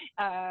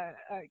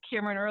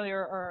 Cameron earlier,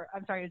 or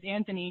I'm sorry, it's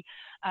Anthony,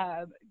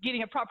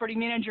 getting a property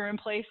manager in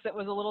place that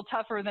was a little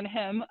tougher than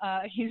him.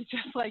 He's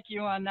just like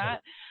you on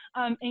that.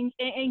 And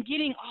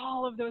getting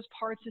all of those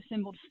parts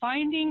assembled,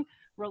 finding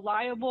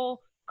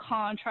reliable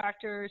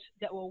contractors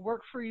that will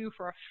work for you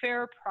for a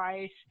fair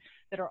price,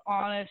 that are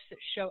honest, that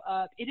show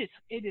up. It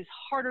is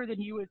harder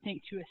than you would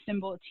think to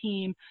assemble a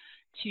team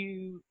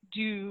to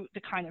do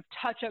the kind of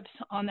touch-ups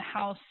on the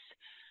house,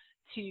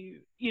 to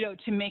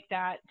make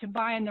that, to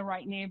buy in the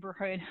right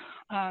neighborhood.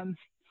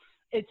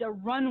 It's a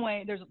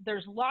runway.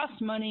 There's lost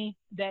money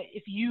that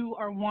if you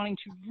are wanting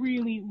to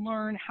really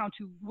learn how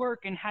to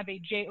work and have a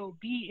job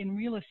in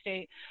real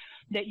estate,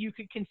 that you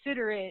could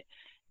consider it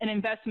an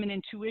investment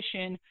in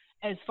tuition,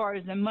 as far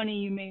as the money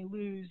you may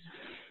lose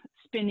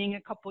spending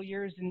a couple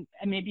years and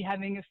maybe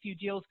having a few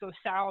deals go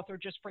south or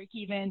just break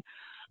even,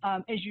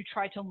 as you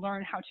try to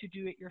learn how to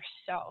do it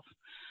yourself.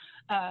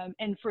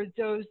 And for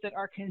those that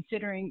are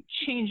considering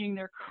changing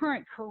their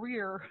current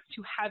career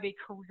to have a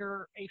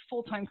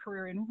full-time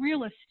career in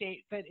real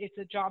estate, but it's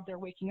a job they're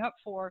waking up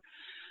for,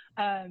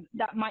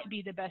 that might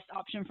be the best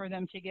option for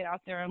them to get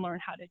out there and learn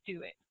how to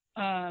do it.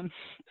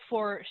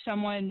 For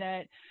someone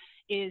that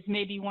is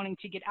maybe wanting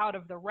to get out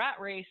of the rat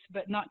race,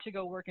 but not to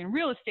go work in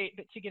real estate,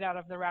 but to get out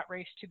of the rat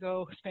race to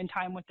go spend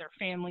time with their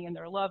family and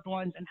their loved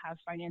ones and have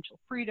financial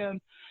freedom,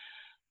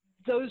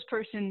 those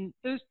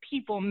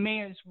people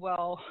may as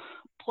well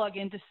plug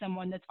into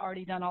someone that's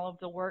already done all of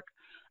the work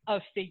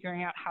of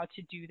figuring out how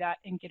to do that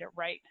and get it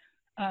right.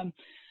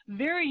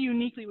 Very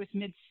uniquely with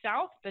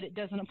Mid-South, but it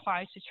doesn't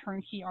apply to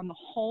Turnkey on the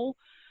whole.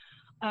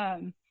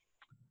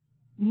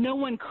 No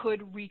one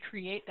could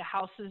recreate the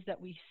houses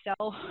that we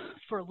sell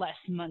for less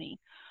money.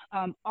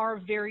 Our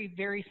very,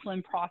 very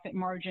slim profit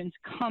margins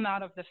come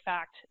out of the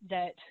fact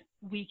that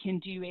we can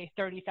do a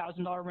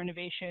 $30,000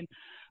 renovation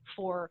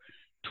for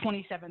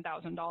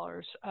 $27,000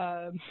 or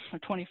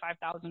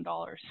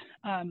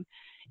 $25,000.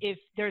 If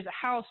there's a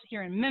house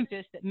here in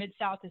Memphis that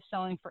Mid-South is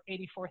selling for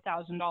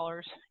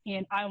 $84,000,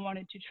 and I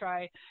wanted to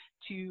try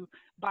to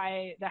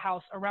buy the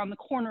house around the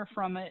corner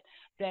from it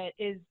that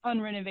is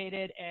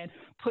unrenovated and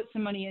put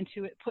some money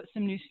into it, put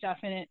some new stuff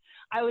in it,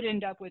 I would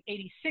end up with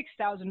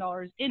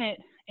 $86,000 in it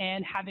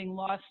and having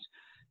lost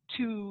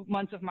 2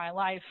 months of my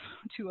life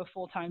to a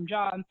full-time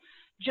job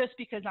just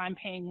because I'm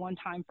paying one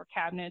time for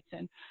cabinets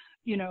and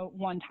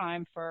one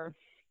time for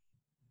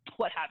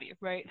what have you,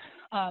 right?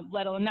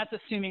 Let alone, that's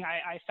assuming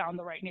I found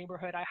the right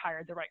neighborhood, I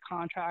hired the right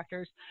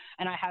contractors,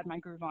 and I had my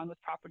groove on with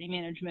property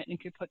management and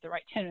could put the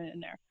right tenant in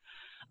there.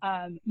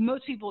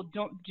 Most people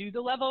don't do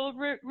the level of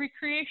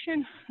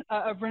recreation,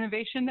 of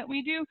renovation that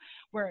we do,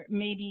 where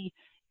maybe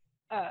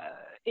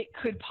it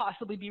could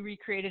possibly be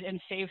recreated and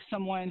save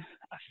someone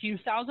a few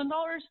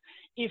 $1,000s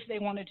if they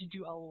wanted to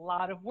do a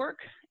lot of work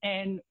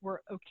and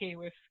were okay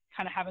with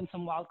kind of having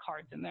some wild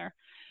cards in there,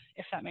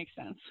 if that makes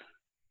sense.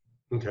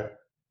 Okay.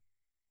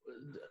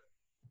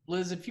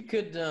 Liz, if you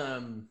could,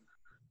 man,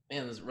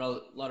 there's a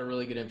lot of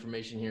really good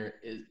information here.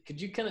 Could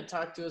you kind of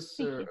talk to us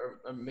or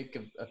make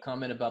a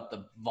comment about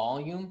the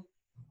volume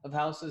of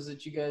houses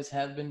that you guys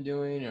have been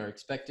doing or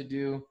expect to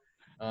do,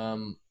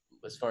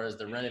 as far as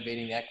the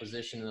renovating, the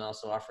acquisition, and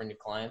also offering to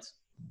clients?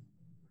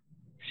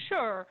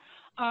 Sure.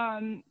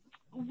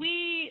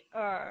 We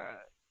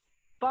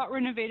bought,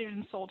 renovated,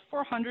 and sold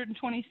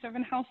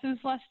 427 houses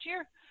last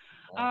year.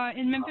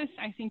 In Memphis,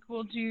 I think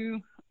we'll do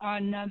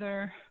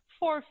another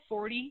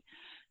 440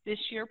 this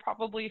year,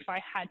 probably, if I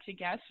had to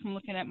guess, from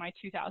looking at my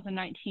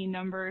 2019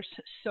 numbers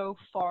so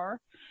far.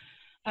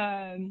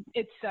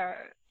 It's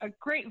a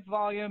great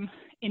volume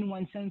in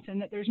one sense, in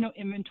that there's no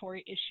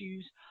inventory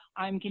issues.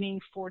 I'm getting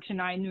 4 to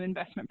 9 new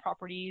investment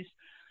properties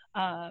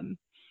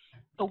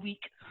a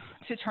week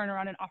to turn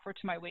around and offer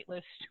to my wait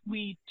list.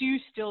 We do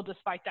still,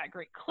 despite that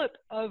great clip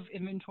of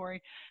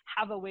inventory,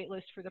 have a wait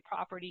list for the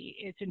property.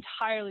 It's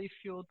entirely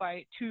fueled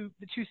by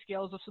the two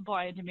scales of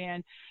supply and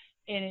demand.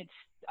 And it's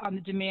on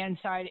the demand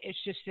side, it's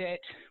just that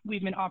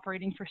we've been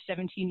operating for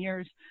 17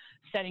 years,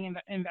 setting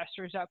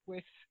investors up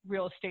with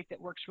real estate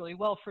that works really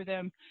well for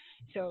them.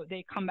 So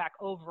they come back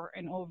over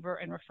and over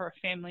and refer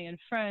family and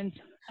friends,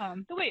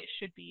 the way it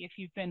should be if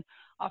you've been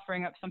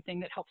offering up something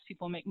that helps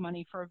people make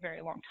money for a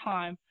very long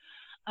time.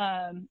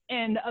 And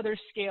the other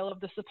scale of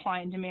the supply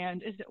and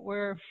demand is that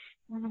we're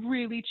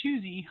really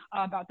choosy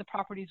about the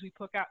properties we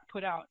put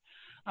out.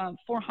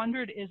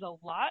 400 is a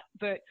lot,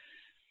 but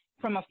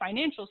from a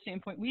financial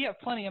standpoint, we have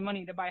plenty of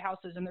money to buy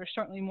houses, and there's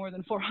certainly more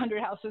than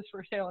 400 houses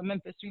for sale in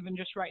Memphis, even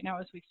just right now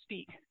as we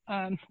speak.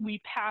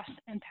 We pass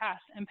and pass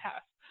and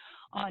pass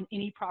on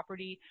any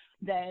property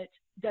that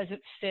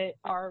doesn't fit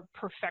our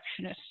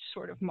perfectionist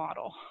sort of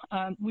model.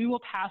 We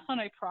will pass on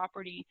a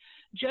property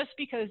just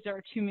because there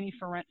are too many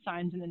for rent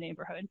signs in the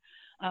neighborhood.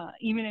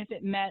 Even if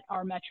it met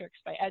our metrics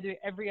by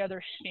every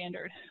other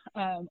standard,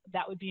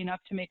 that would be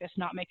enough to make us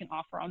not make an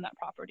offer on that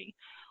property,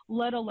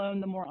 let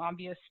alone the more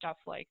obvious stuff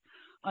like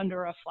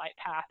under a flight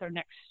path or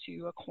next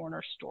to a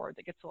corner store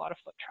that gets a lot of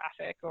foot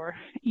traffic, or,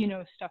 you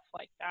know, stuff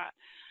like that.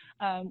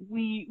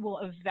 We will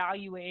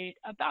evaluate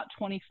about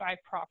 25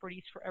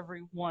 properties for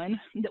every one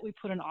that we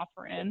put an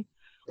offer in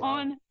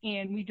on,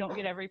 and we don't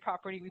get every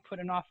property we put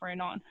an offer in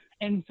on.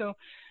 And so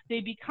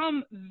they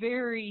become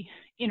very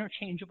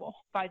interchangeable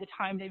by the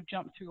time they've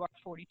jumped through our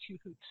 42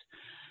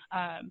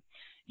 hoops.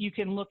 You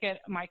can look at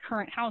my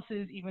current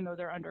houses, even though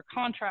they're under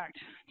contract,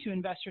 to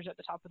investors at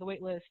the top of the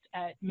wait list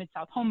at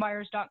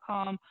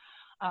midsouthhomebuyers.com.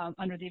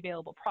 Under the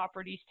available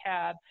properties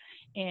tab,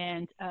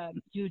 and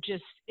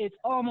it's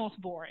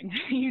almost boring.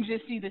 You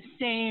just see the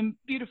same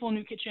beautiful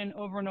new kitchen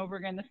over and over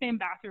again, the same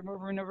bathroom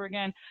over and over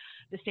again,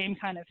 the same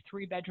kind of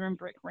 3-bedroom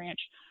brick ranch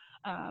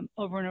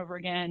over and over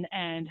again.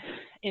 And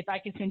if I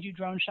could send you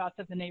drone shots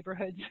of the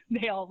neighborhoods,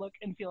 they all look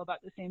and feel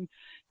about the same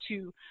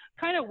too,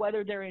 kind of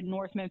whether they're in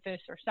North Memphis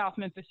or South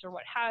Memphis or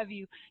what have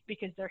you,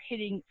 because they're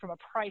hitting from a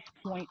price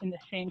point in the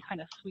same kind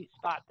of sweet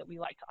spot that we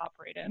like to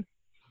operate in.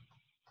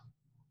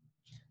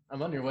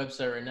 I'm on your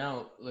website right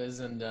now, Liz,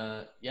 and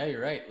yeah, you're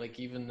right. Like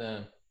even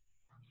the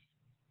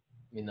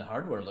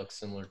hardware looks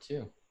similar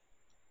too.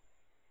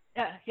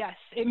 Yes,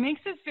 it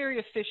makes us very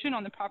efficient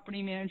on the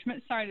property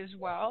management side as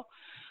well.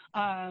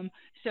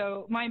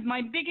 So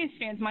my biggest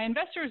fans, my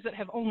investors that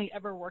have only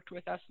ever worked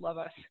with us, love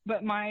us,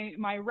 but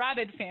my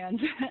rabid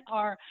fans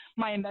are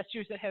my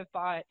investors that have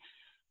bought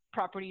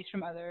properties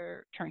from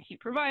other turnkey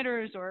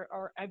providers,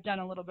 or have done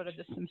a little bit of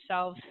this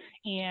themselves.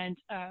 And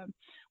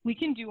we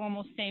can do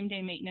almost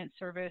same-day maintenance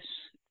service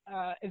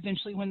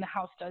eventually when the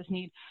house does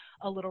need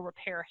a little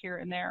repair here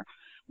and there.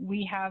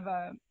 We have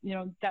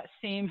that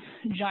same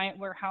giant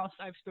warehouse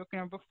I've spoken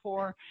of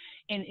before,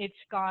 and it's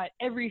got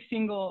every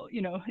single,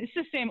 it's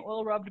the same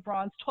oil rubbed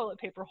bronze toilet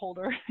paper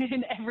holder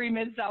in every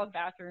Mid-South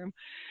bathroom,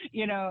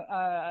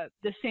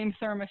 the same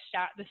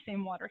thermostat, the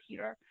same water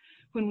heater.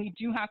 When we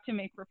do have to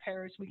make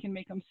repairs, we can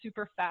make them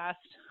super fast,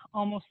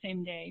 almost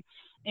same day.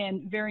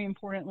 And very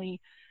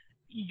importantly,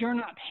 you're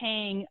not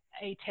paying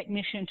a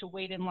technician to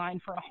wait in line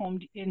for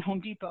Home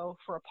Depot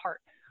for a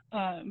part.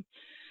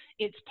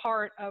 It's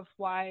part of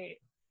why,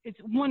 it's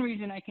one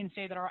reason I can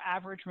say that our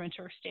average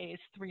renter stays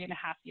 3.5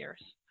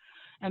 years.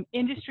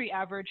 Industry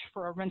average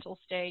for a rental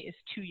stay is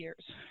 2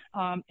 years,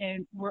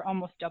 and we're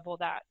almost double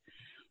that.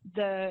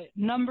 The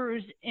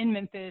numbers in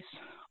Memphis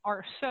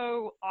are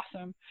so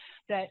awesome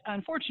that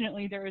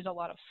unfortunately there is a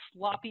lot of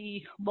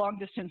sloppy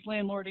long-distance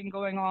landlording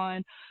going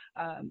on,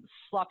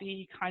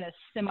 sloppy kind of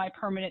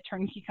semi-permanent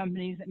turnkey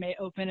companies that may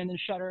open and then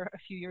shutter a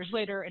few years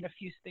later, and a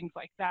few things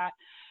like that.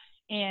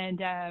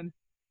 And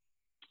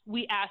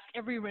we ask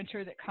every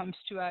renter that comes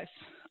to us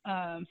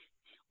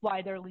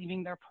why they're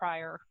leaving their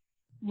prior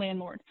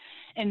landlord.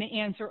 And the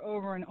answer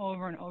over and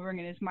over and over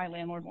again is, my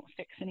landlord won't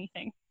fix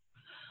anything.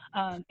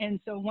 And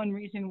so one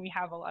reason we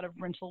have a lot of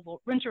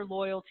renter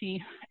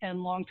loyalty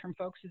and long-term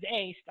folks is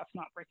A, stuff's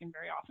not breaking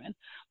very often,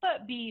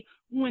 but B,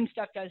 when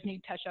stuff does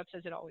need touch-ups,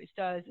 as it always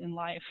does in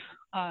life,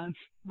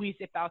 we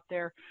zip out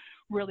there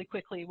really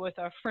quickly with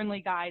a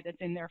friendly guy that's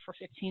in there for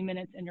 15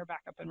 minutes and you're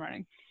back up and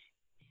running.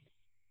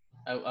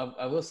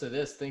 I will say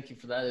this, thank you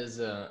for that, is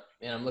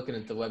I'm looking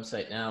at the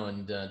website now,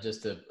 and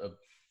just a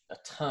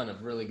ton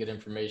of really good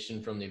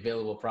information from the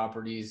available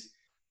properties.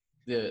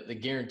 The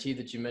guarantee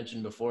that you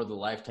mentioned before, the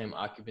lifetime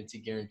occupancy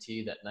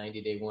guarantee, that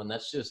 90-day one,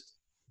 that's just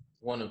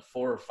one of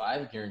 4 or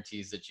 5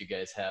 guarantees that you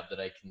guys have that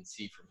I can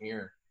see from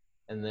here.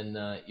 And then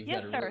you've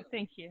got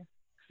thank you.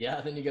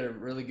 Yeah, then you got a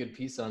really good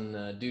piece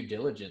on due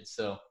diligence.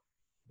 So,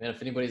 man,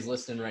 if anybody's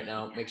listening right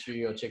now, make sure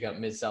you go check out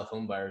Mid-South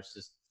Home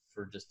Buyers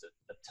for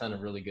a ton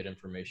of really good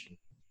information.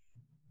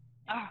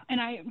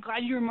 And I'm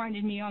glad you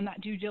reminded me on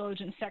that due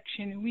diligence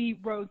section. We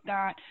wrote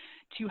that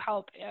to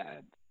help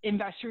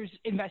investors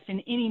invest in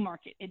any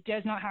market. It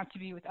does not have to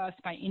be with us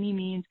by any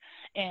means,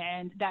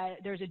 and that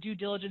there's a due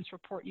diligence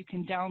report you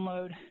can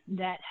download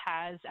that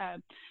has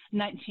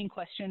 19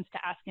 questions to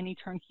ask any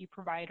turnkey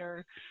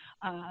provider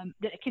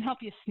that can help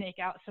you snake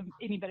out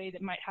anybody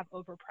that might have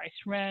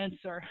overpriced rents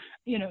or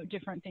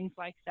different things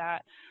like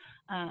that.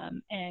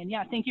 And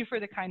yeah, thank you for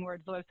the kind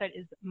words. The website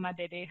is my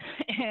baby,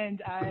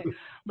 and I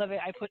love it.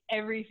 I put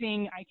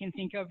everything I can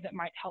think of that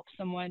might help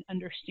someone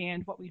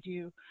understand what we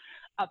do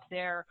up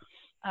there.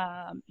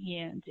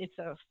 And it's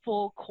a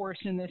full course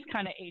in this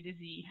kind of A to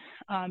Z,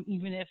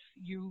 even if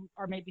you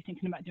are maybe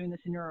thinking about doing this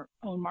in your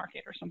own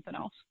market or something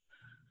else.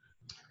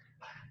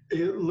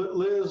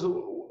 Liz,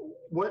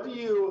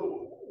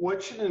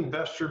 what should an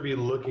investor be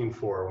looking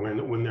for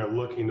when they're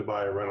looking to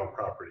buy a rental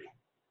property?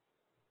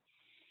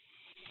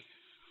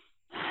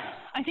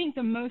 I think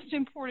the most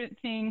important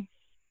thing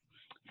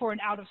for an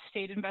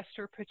out-of-state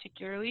investor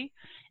particularly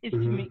is to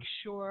make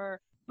sure,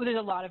 well, there's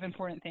a lot of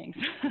important things.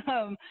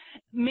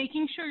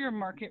 Making sure your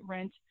market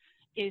rent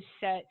is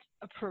set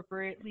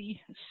appropriately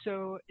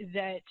so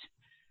that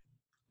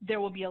there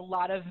will be a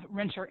lot of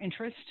renter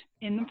interest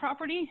in the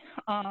property,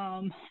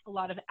 a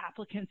lot of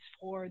applicants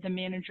for the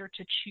manager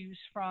to choose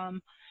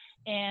from,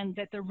 and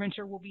that the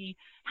renter will be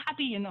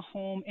happy in the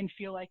home and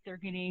feel like they're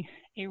getting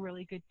a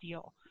really good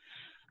deal.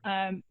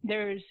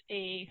 There's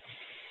a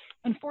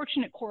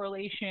unfortunate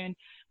correlation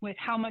with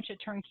how much a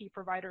turnkey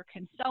provider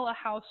can sell a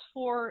house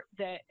for,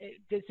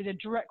 there's a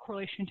direct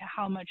correlation to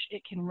how much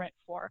it can rent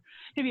for.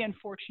 Maybe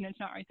unfortunate, it's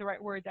not the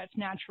right word, that's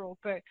natural,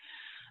 but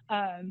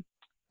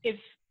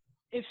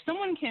if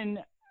someone can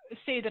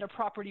say that a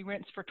property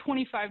rents for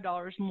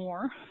 $25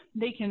 more,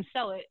 they can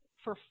sell it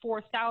for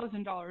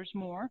 $4,000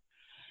 more,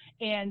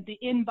 and the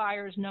end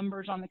buyer's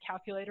numbers on the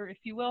calculator, if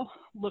you will,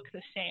 look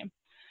the same.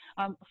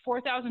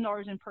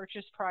 $4,000 in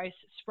purchase price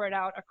spread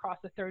out across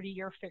a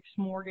 30-year fixed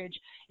mortgage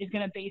is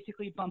going to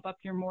basically bump up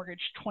your mortgage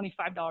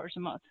 $25 a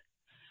month.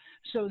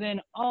 So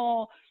then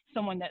all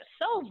someone that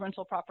sells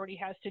rental property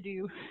has to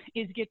do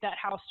is get that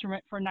house to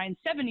rent for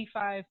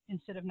 $975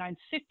 instead of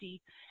 $950,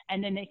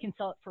 and then they can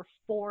sell it for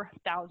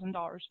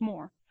 $4,000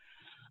 more.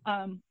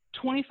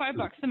 25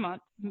 bucks a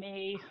month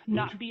may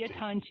not be a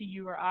ton to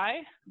you or I,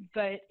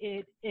 but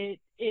it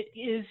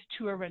is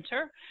to a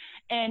renter.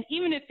 And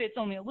even if it's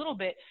only a little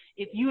bit,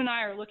 if you and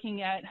I are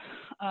looking at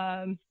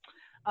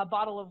a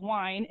bottle of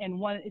wine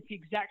and it's the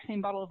exact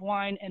same bottle of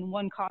wine and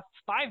one costs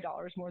 $5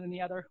 more than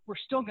the other, we're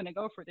still going to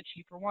go for the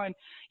cheaper one,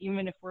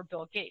 even if we're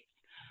Bill Gates.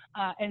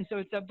 And so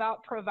it's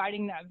about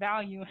providing that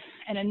value.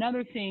 And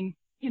another thing,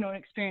 an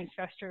experienced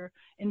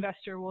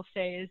investor will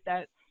say is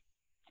that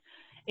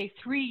a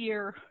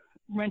 3-year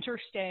renter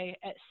stay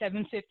at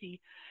 $750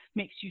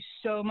 makes you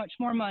so much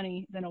more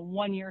money than a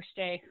 1-year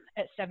stay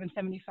at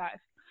 $775.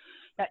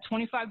 That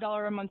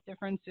 $25 a month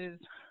difference is,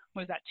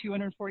 was that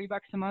 $240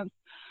 a month?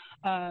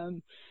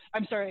 I'm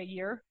sorry, a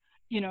year.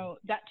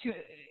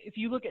 If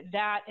you look at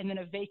that and then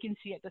a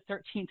vacancy at the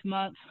 13th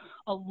month,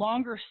 a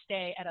longer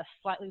stay at a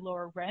slightly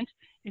lower rent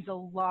is a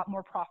lot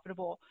more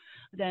profitable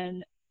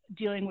than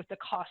dealing with the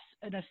costs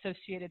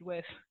associated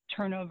with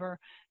turnover,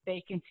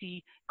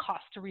 vacancy,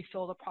 cost to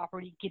refill the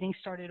property, getting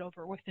started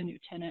over with a new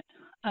tenant.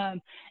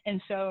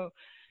 And so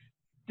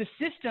the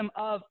system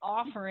of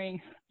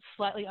offering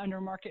slightly under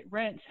market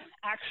rents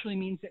actually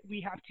means that we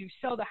have to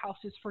sell the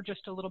houses for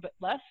just a little bit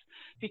less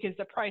because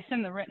the price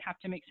and the rent have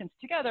to make sense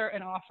together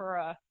and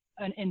offer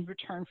an in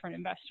return for an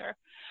investor.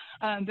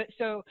 But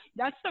so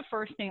that's the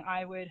first thing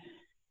I would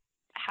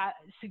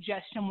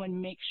suggest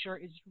someone make sure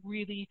is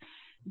really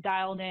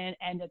dialed in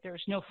and that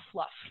there's no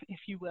fluff, if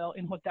you will,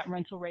 in what that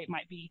rental rate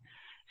might be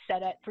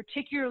set at,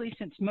 particularly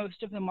since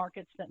most of the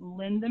markets that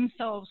lend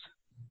themselves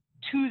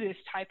to this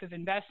type of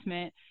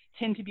investment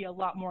tend to be a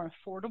lot more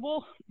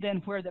affordable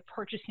than where the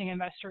purchasing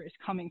investor is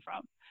coming from.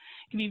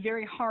 It can be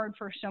very hard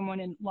for someone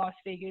in Las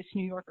Vegas,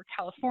 New York, or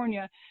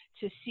California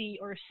to see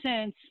or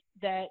sense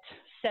that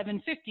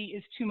 $750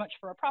 is too much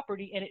for a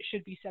property and it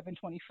should be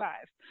 $725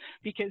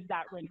 because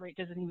that rent rate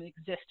doesn't even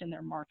exist in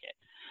their market.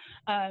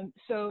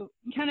 So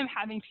kind of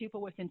having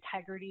people with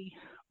integrity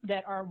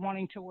that are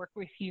wanting to work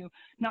with you,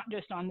 not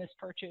just on this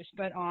purchase,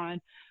 but on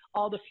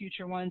all the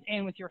future ones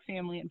and with your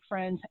family and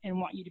friends and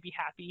want you to be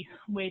happy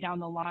way down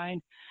the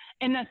line.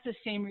 And that's the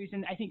same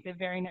reason I think the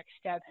very next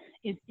step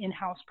is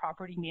in-house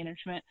property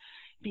management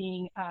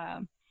being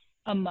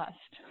a must.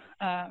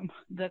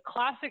 The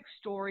classic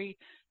story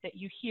that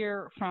you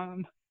hear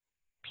from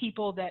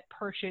people that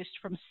purchased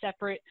from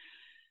separate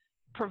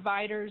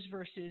providers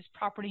versus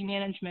property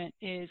management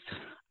is,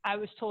 I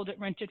was told it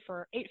rented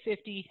for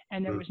 $850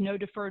 and there was no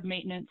deferred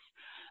maintenance.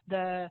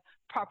 The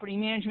property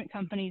management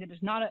company that is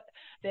not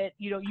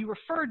you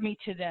referred me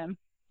to them,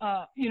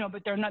 but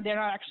they're not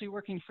actually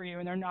working for you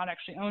and they're not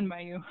actually owned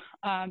by you,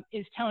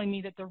 is telling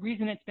me that the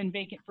reason it's been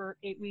vacant for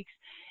 8 weeks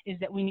is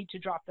that we need to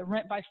drop the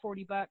rent by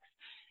 $40.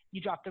 You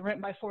drop the rent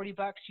by $40,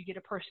 you get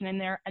a person in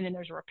there, and then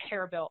there's a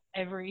repair bill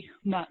every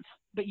month.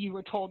 But you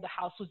were told the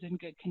house was in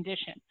good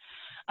condition.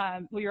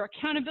 Well, your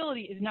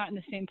accountability is not in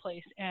the same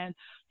place, and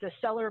the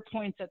seller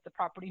points at the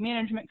property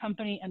management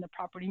company, and the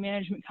property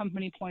management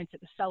company points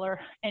at the seller,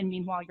 and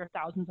meanwhile, you're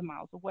thousands of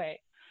miles away.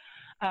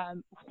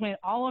 When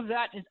all of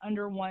that is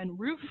under one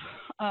roof,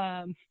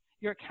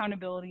 your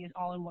accountability is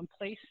all in one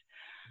place,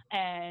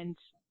 and,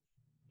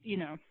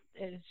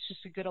 it's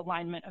just a good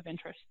alignment of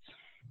interests.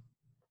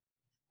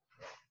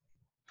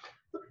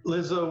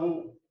 Liz,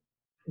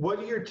 what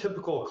do your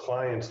typical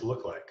clients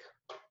look like?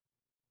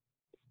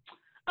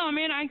 Oh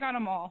man, I got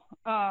them all.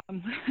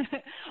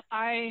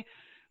 I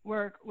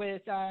work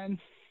with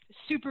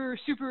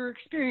super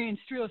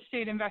experienced real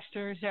estate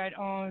investors that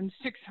own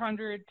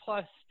 600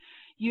 plus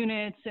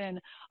units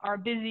and are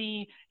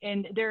busy,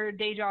 and their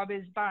day job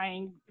is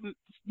buying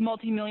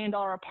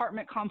multi-million-dollar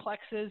apartment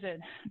complexes,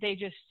 and they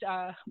just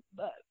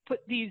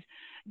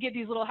get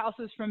these little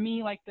houses from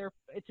me like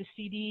it's a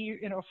CD,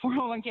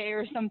 401k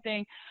or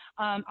something.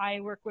 I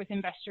work with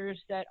investors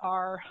that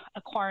are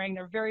acquiring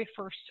their very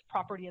first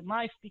property in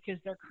life because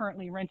they're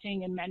currently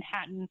renting in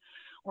Manhattan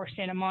or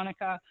Santa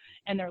Monica,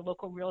 and their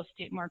local real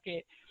estate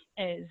market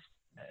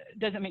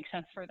doesn't make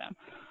sense for them.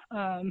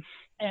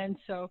 And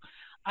so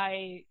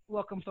I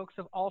welcome folks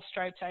of all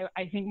stripes.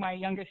 I think my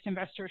youngest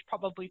investor is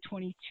probably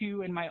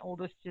 22, and my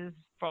oldest is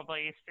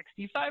probably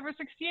 65 or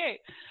 68.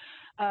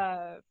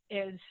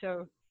 And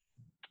so,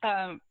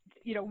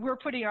 we're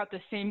putting out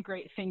the same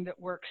great thing that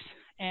works,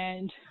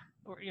 and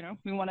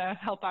we want to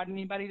help out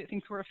anybody that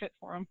thinks we're a fit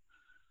for them.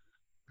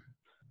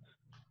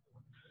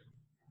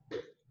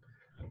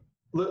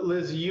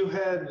 Liz, you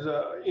had,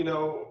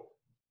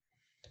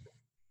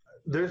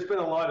 there's been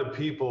a lot of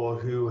people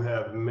who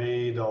have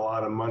made a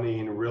lot of money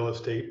in real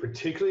estate,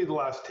 particularly the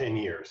last 10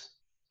 years.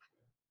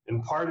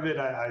 And part of it,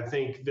 I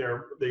think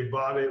they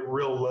bought it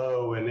real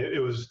low, and it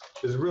was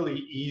really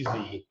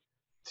easy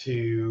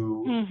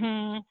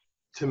to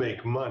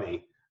make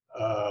money.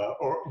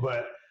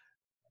 But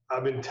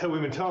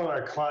we've been telling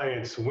our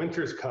clients,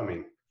 winter's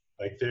coming.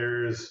 Like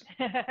there's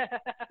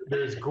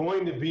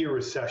going to be a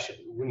recession.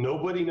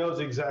 Nobody knows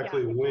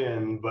exactly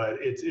when, but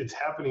it's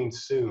happening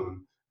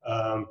soon.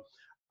 But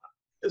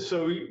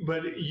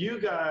you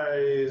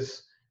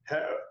guys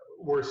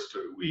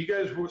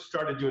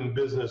started doing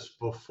business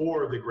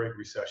before the Great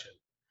Recession.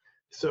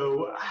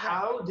 So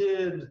how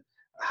did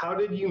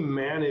you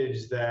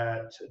manage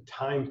that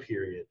time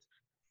period?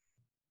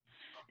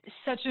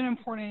 Such an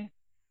important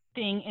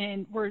thing,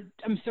 and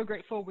I'm so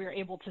grateful we were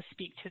able to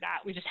speak to that.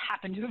 We just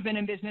happened to have been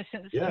in business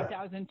since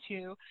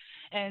 2002,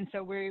 and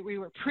so we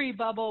were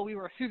pre-bubble, we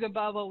were through the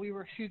bubble, we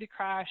were through the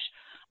crash.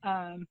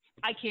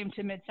 I came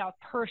to Mid-South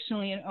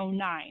personally in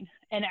 2009,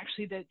 and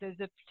actually the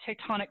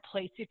tectonic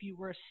plates, if you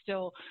were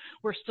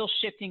we're still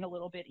shifting a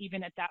little bit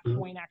even at that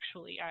point.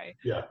 Actually,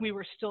 we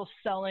were still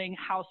selling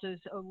houses.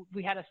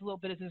 We had a little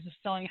bit of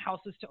selling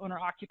houses to owner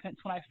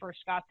occupants when I first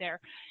got there,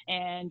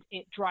 and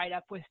it dried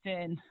up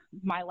within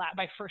my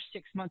first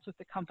 6 months with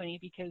the company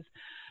because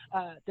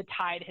the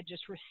tide had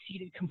just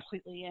receded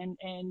completely,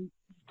 and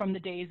from the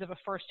days of a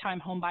first-time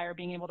home buyer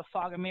being able to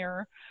fog a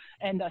mirror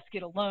and thus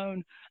get a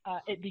loan,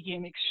 it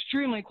became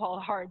extremely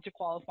hard to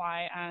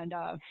qualify, and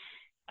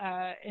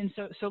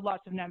so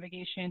lots of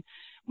navigation.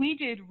 We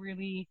did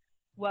really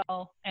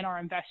well, and our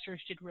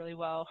investors did really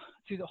well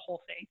through the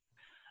whole thing.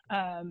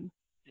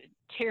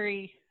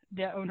 Terry,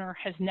 the owner,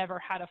 has never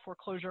had a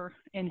foreclosure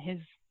in his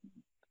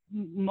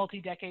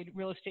multi-decade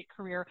real estate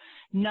career.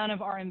 None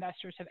of our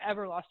investors have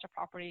ever lost a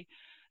property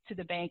to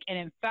the bank, and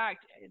in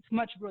fact, it's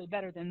really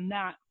better than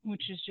that,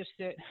 which is just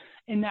that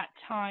in that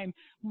time,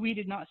 we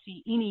did not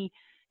see any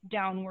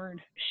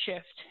downward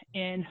shift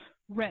in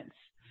rents.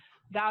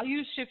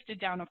 Values shifted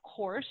down, of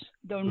course,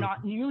 though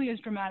not nearly as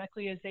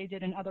dramatically as they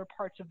did in other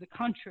parts of the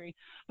country.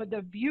 But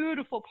the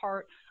beautiful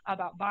part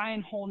about buy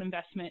and hold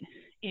investment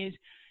is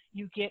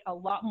you get a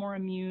lot more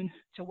immune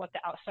to what the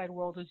outside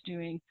world is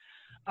doing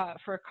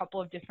for a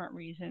couple of different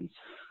reasons.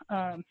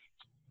 A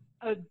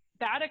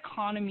bad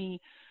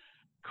economy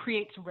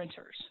creates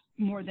renters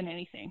more than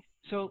anything.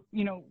 So,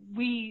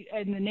 we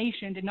in the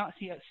nation did not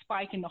see a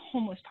spike in the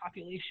homeless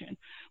population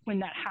when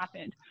that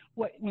happened,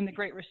 when the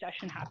Great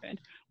Recession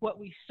happened. What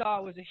we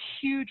saw was a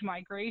huge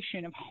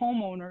migration of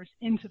homeowners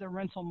into the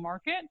rental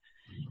market,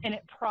 and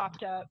it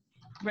propped up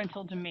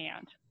rental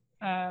demand.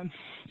 It's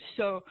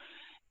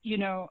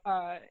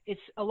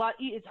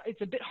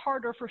a bit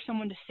harder for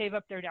someone to save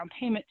up their down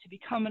payment to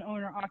become an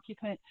owner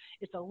occupant.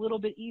 It's a little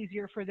bit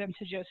easier for them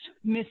to just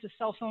miss a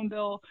cell phone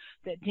bill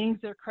that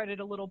dings their credit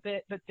a little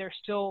bit, but they're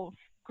still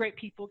great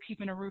people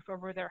keeping a roof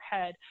over their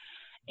head.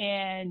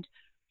 And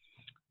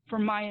for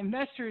my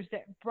investors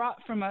that bought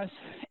from us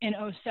in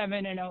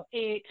 2007 and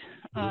 2008,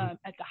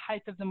 at the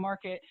height of the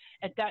market,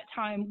 at that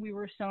time we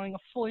were selling a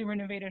fully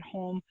renovated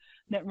home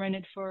that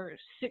rented for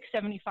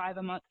 $675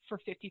 a month for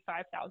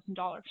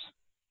 $55,000.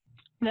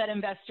 That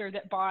investor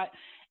that bought,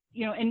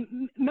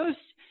 and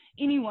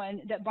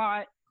anyone that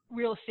bought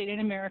real estate in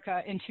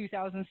America in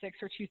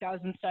 2006 or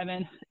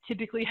 2007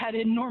 typically had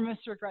enormous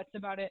regrets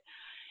about it.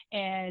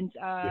 And,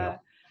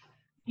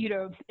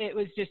 it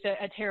was just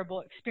a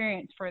terrible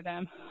experience for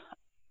them.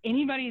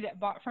 Anybody that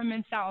bought from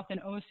Mid-South in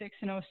 2006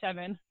 and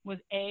 2007 was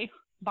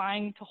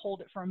buying to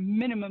hold it for a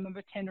minimum of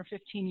a 10 or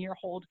 15 year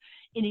hold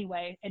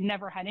anyway, and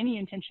never had any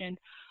intention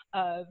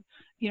of,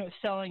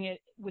 selling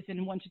it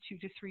within 1 to 2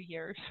 to 3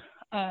 years.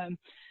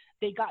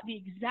 They got the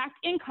exact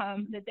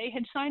income that they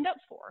had signed up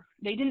for.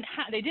 They didn't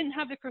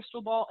have the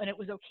crystal ball, and it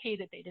was okay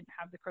that they didn't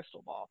have the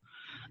crystal ball.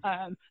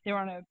 They were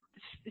on a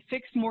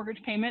fixed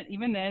mortgage payment.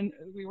 Even then,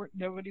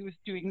 nobody was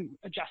doing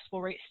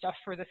adjustable rate stuff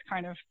for this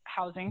kind of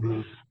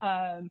housing.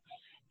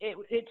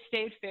 It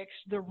stayed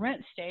fixed, the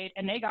rent stayed,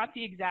 and they got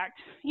the exact,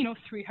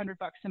 $300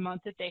 a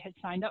month that they had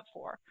signed up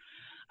for.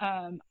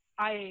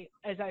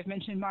 As I've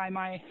mentioned,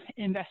 my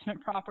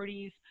investment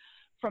properties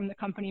from the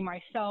company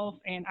myself,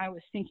 and I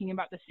was thinking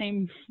about the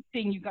same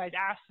thing you guys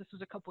asked. This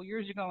was a couple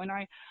years ago, and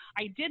I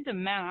did the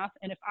math,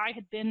 and if I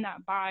had been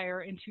that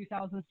buyer in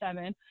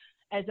 2007,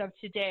 as of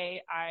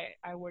today,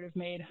 I would have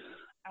made,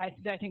 I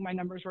think my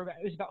numbers were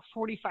it was about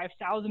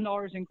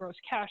 $45,000 in gross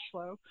cash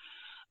flow.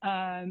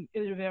 It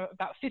would have been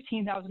about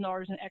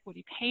 $15,000 in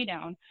equity pay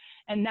down,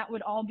 and that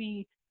would all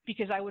be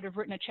because I would have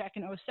written a check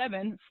in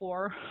 07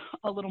 for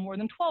a little more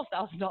than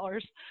 $12,000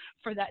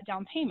 for that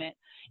down payment.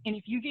 And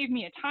if you gave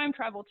me a time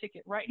travel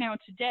ticket right now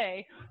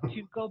today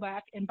to go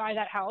back and buy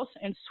that house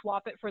and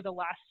swap it for the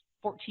last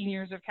 14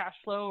 years of cash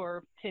flow,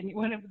 or 10,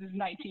 when it was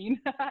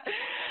 19,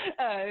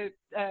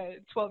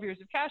 12 years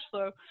of cash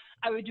flow,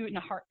 I would do it in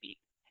a heartbeat.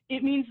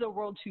 It means the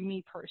world to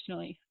me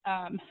personally,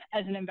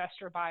 as an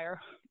investor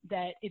buyer,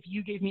 that if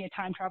you gave me a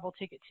time travel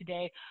ticket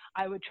today,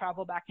 I would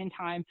travel back in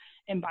time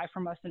and buy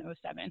from us in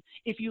 07.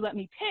 If you let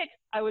me pick,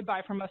 I would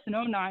buy from us in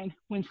 09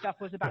 when stuff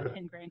was about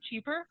 10 grand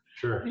cheaper.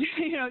 Sure.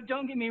 You know,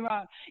 don't get me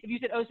wrong. If you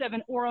said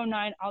 07 or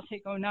 09, I'll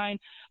take 09.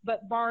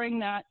 But barring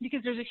that,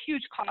 because there's a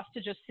huge cost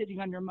to just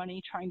sitting on your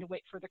money trying to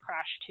wait for the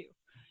crash too.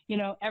 You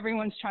know,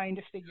 everyone's trying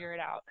to figure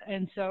it out.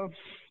 And so,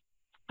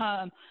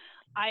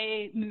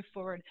 I move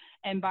forward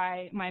and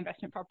buy my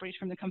investment properties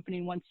from the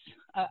company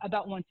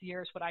about once a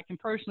year is what I can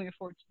personally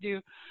afford to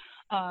do.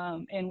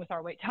 And with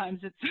our wait times,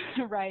 it's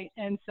right.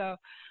 And so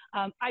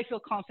I feel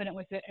confident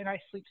with it, and I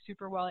sleep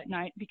super well at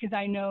night because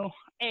I know,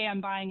 A,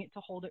 I'm buying it to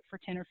hold it for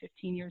 10 or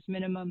 15 years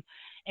minimum,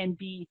 and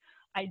B,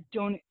 I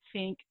don't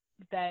think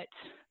that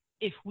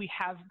if we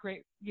have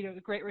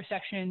the Great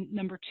Recession,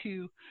 number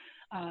two,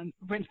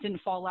 rents didn't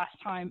fall last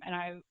time, and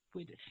I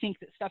would think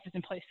that stuff is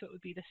in place so it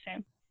would be the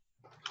same.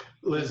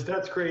 Liz,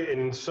 that's great.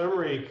 In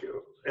summary,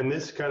 and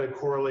this kind of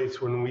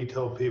correlates when we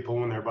tell people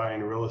when they're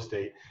buying real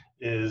estate,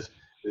 is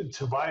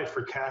to buy it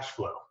for cash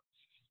flow.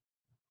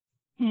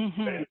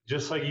 Mm-hmm.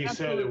 Just like you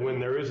Absolutely. Said, when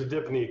there is a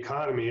dip in the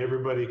economy,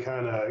 everybody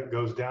kind of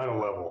goes down a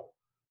level.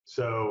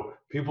 So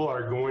people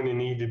are going to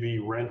need to be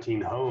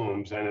renting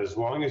homes, and as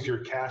long as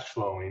you're cash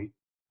flowing,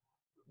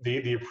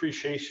 the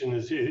appreciation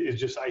is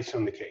just ice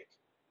on the cake.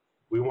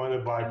 We want to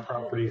buy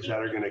properties that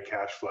are going to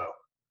cash flow.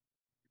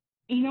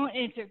 You know,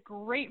 it's a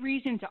great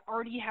reason to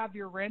already have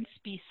your rents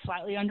be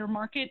slightly under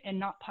market and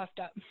not puffed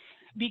up.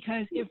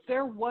 Because if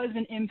there was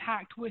an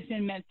impact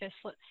within Memphis,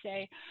 let's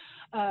say,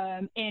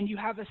 and you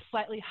have a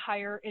slightly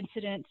higher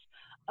incidence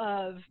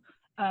of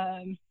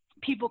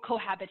people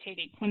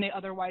cohabitating when they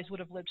otherwise would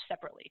have lived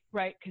separately,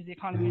 right? Because the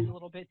economy is a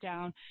little bit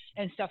down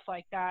and stuff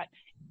like that.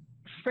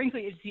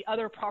 Frankly, it's the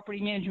other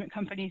property management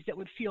companies that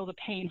would feel the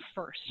pain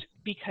first,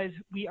 because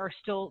we are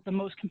still the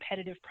most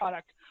competitive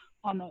product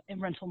on the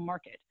rental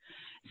market.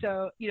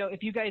 So, you know,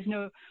 if you guys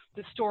know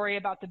the story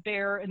about the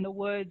bear in the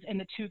woods and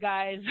the two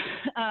guys,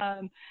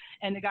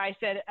 and the guy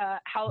said,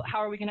 how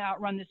are we going to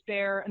outrun this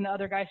bear? And the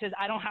other guy says,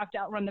 I don't have to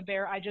outrun the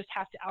bear. I just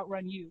have to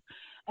outrun you.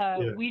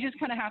 We just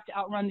kind of have to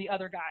outrun the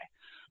other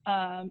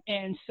guy.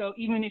 And so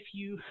even if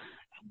you,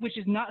 which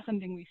is not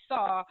something we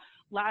saw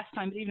last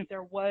time, but even if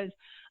there was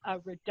a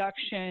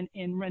reduction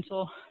in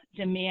rental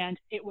demand,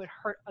 it would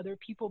hurt other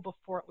people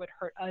before it would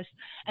hurt us.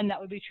 And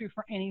that would be true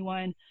for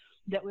anyone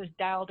that was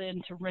dialed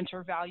into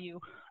renter value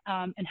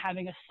and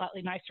having a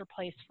slightly nicer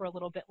place for a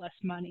little bit less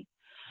money.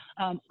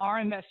 Our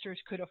investors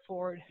could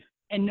afford,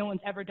 and no one's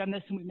ever done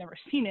this and we've never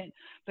seen it,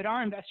 but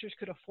our investors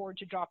could afford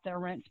to drop their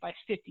rents by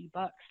 $50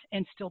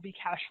 and still be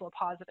cash flow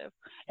positive.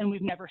 And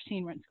we've never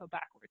seen rents go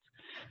backwards.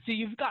 So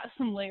you've got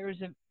some layers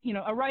of, you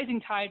know, a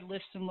rising tide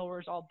lifts and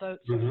lowers all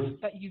boats,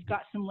 but you've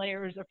got some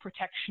layers of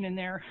protection in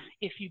there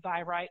if you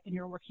buy right and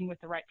you're working with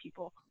the right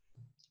people.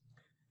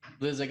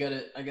 Liz, I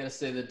gotta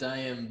say that I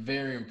am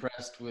very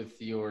impressed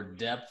with your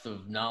depth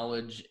of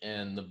knowledge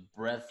and the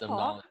breadth of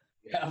knowledge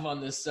you have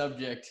on this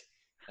subject.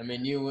 I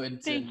mean, you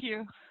would. Thank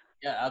you.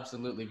 Yeah,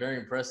 absolutely, very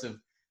impressive.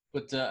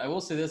 But I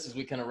will say this as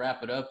we kind of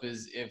wrap it up: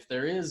 is if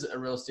there is a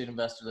real estate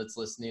investor that's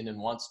listening and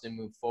wants to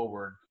move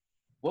forward,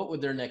 what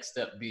would their next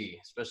step be,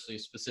 especially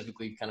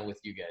specifically kind of with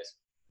you guys?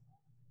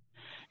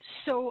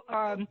 So.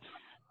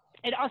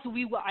 And also,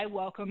 I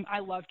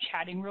love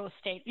chatting real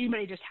estate.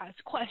 Anybody just has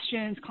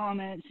questions,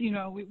 comments, you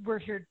know, we're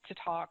here to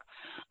talk.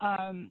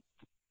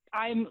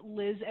 I'm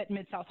Liz at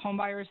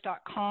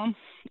midsouthhomebuyers.com.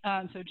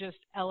 So just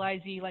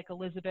Liz like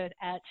Elizabeth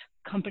at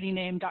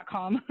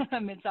companyname.com,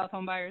 Mid-South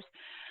Homebuyers.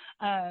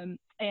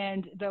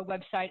 And the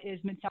website is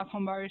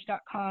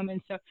midsouthhomebuyers.com.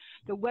 And so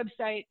the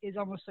website is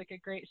almost like a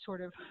great sort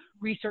of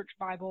research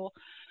Bible.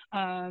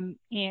 And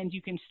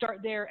you can start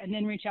there and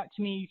then reach out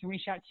to me. You can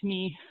reach out to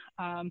me.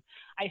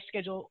 I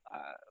schedule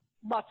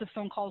lots of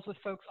phone calls with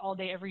folks all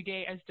day, every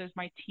day, as does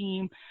my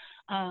team,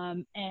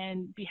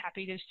 and be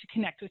happy to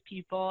connect with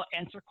people,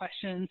 answer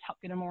questions,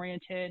 help get them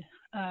oriented,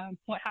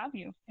 what have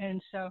you.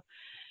 And so,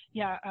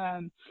 yeah,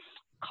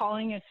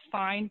 calling is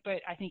fine,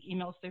 but I think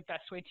email is the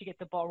best way to get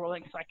the ball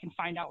rolling so I can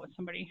find out what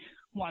somebody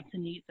wants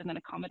and needs and then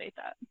accommodate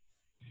that.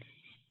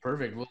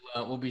 Perfect.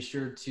 We'll be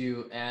sure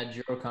to add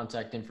your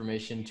contact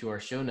information to our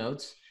show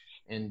notes.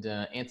 And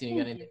Anthony, you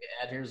got anything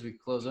to add here as we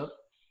close up?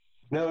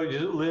 No,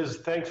 Liz,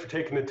 thanks for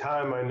taking the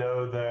time. I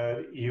know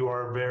that you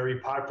are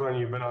very popular and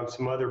you've been on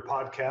some other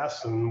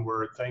podcasts, and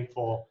we're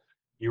thankful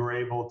you were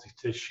able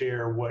to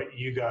share what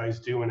you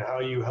guys do and how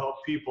you help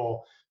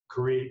people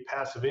create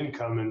passive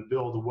income and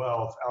build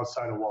wealth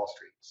outside of Wall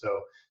Street. So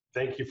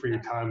thank you for your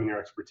time and your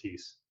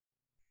expertise.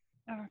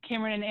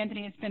 Cameron and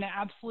Anthony, it's been an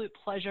absolute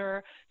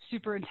pleasure.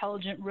 Super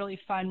intelligent, really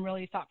fun,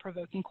 really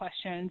thought-provoking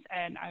questions.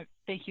 And I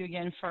thank you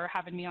again for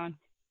having me on.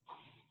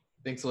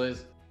 Thanks,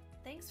 Liz.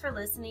 Thanks for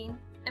listening,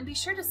 and be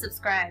sure to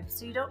subscribe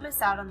so you don't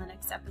miss out on the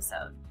next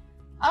episode.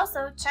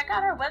 Also, check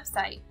out our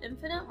website,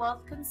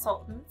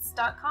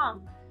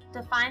 infinitewealthconsultants.com,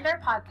 to find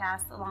our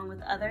podcast along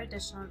with other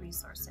additional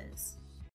resources.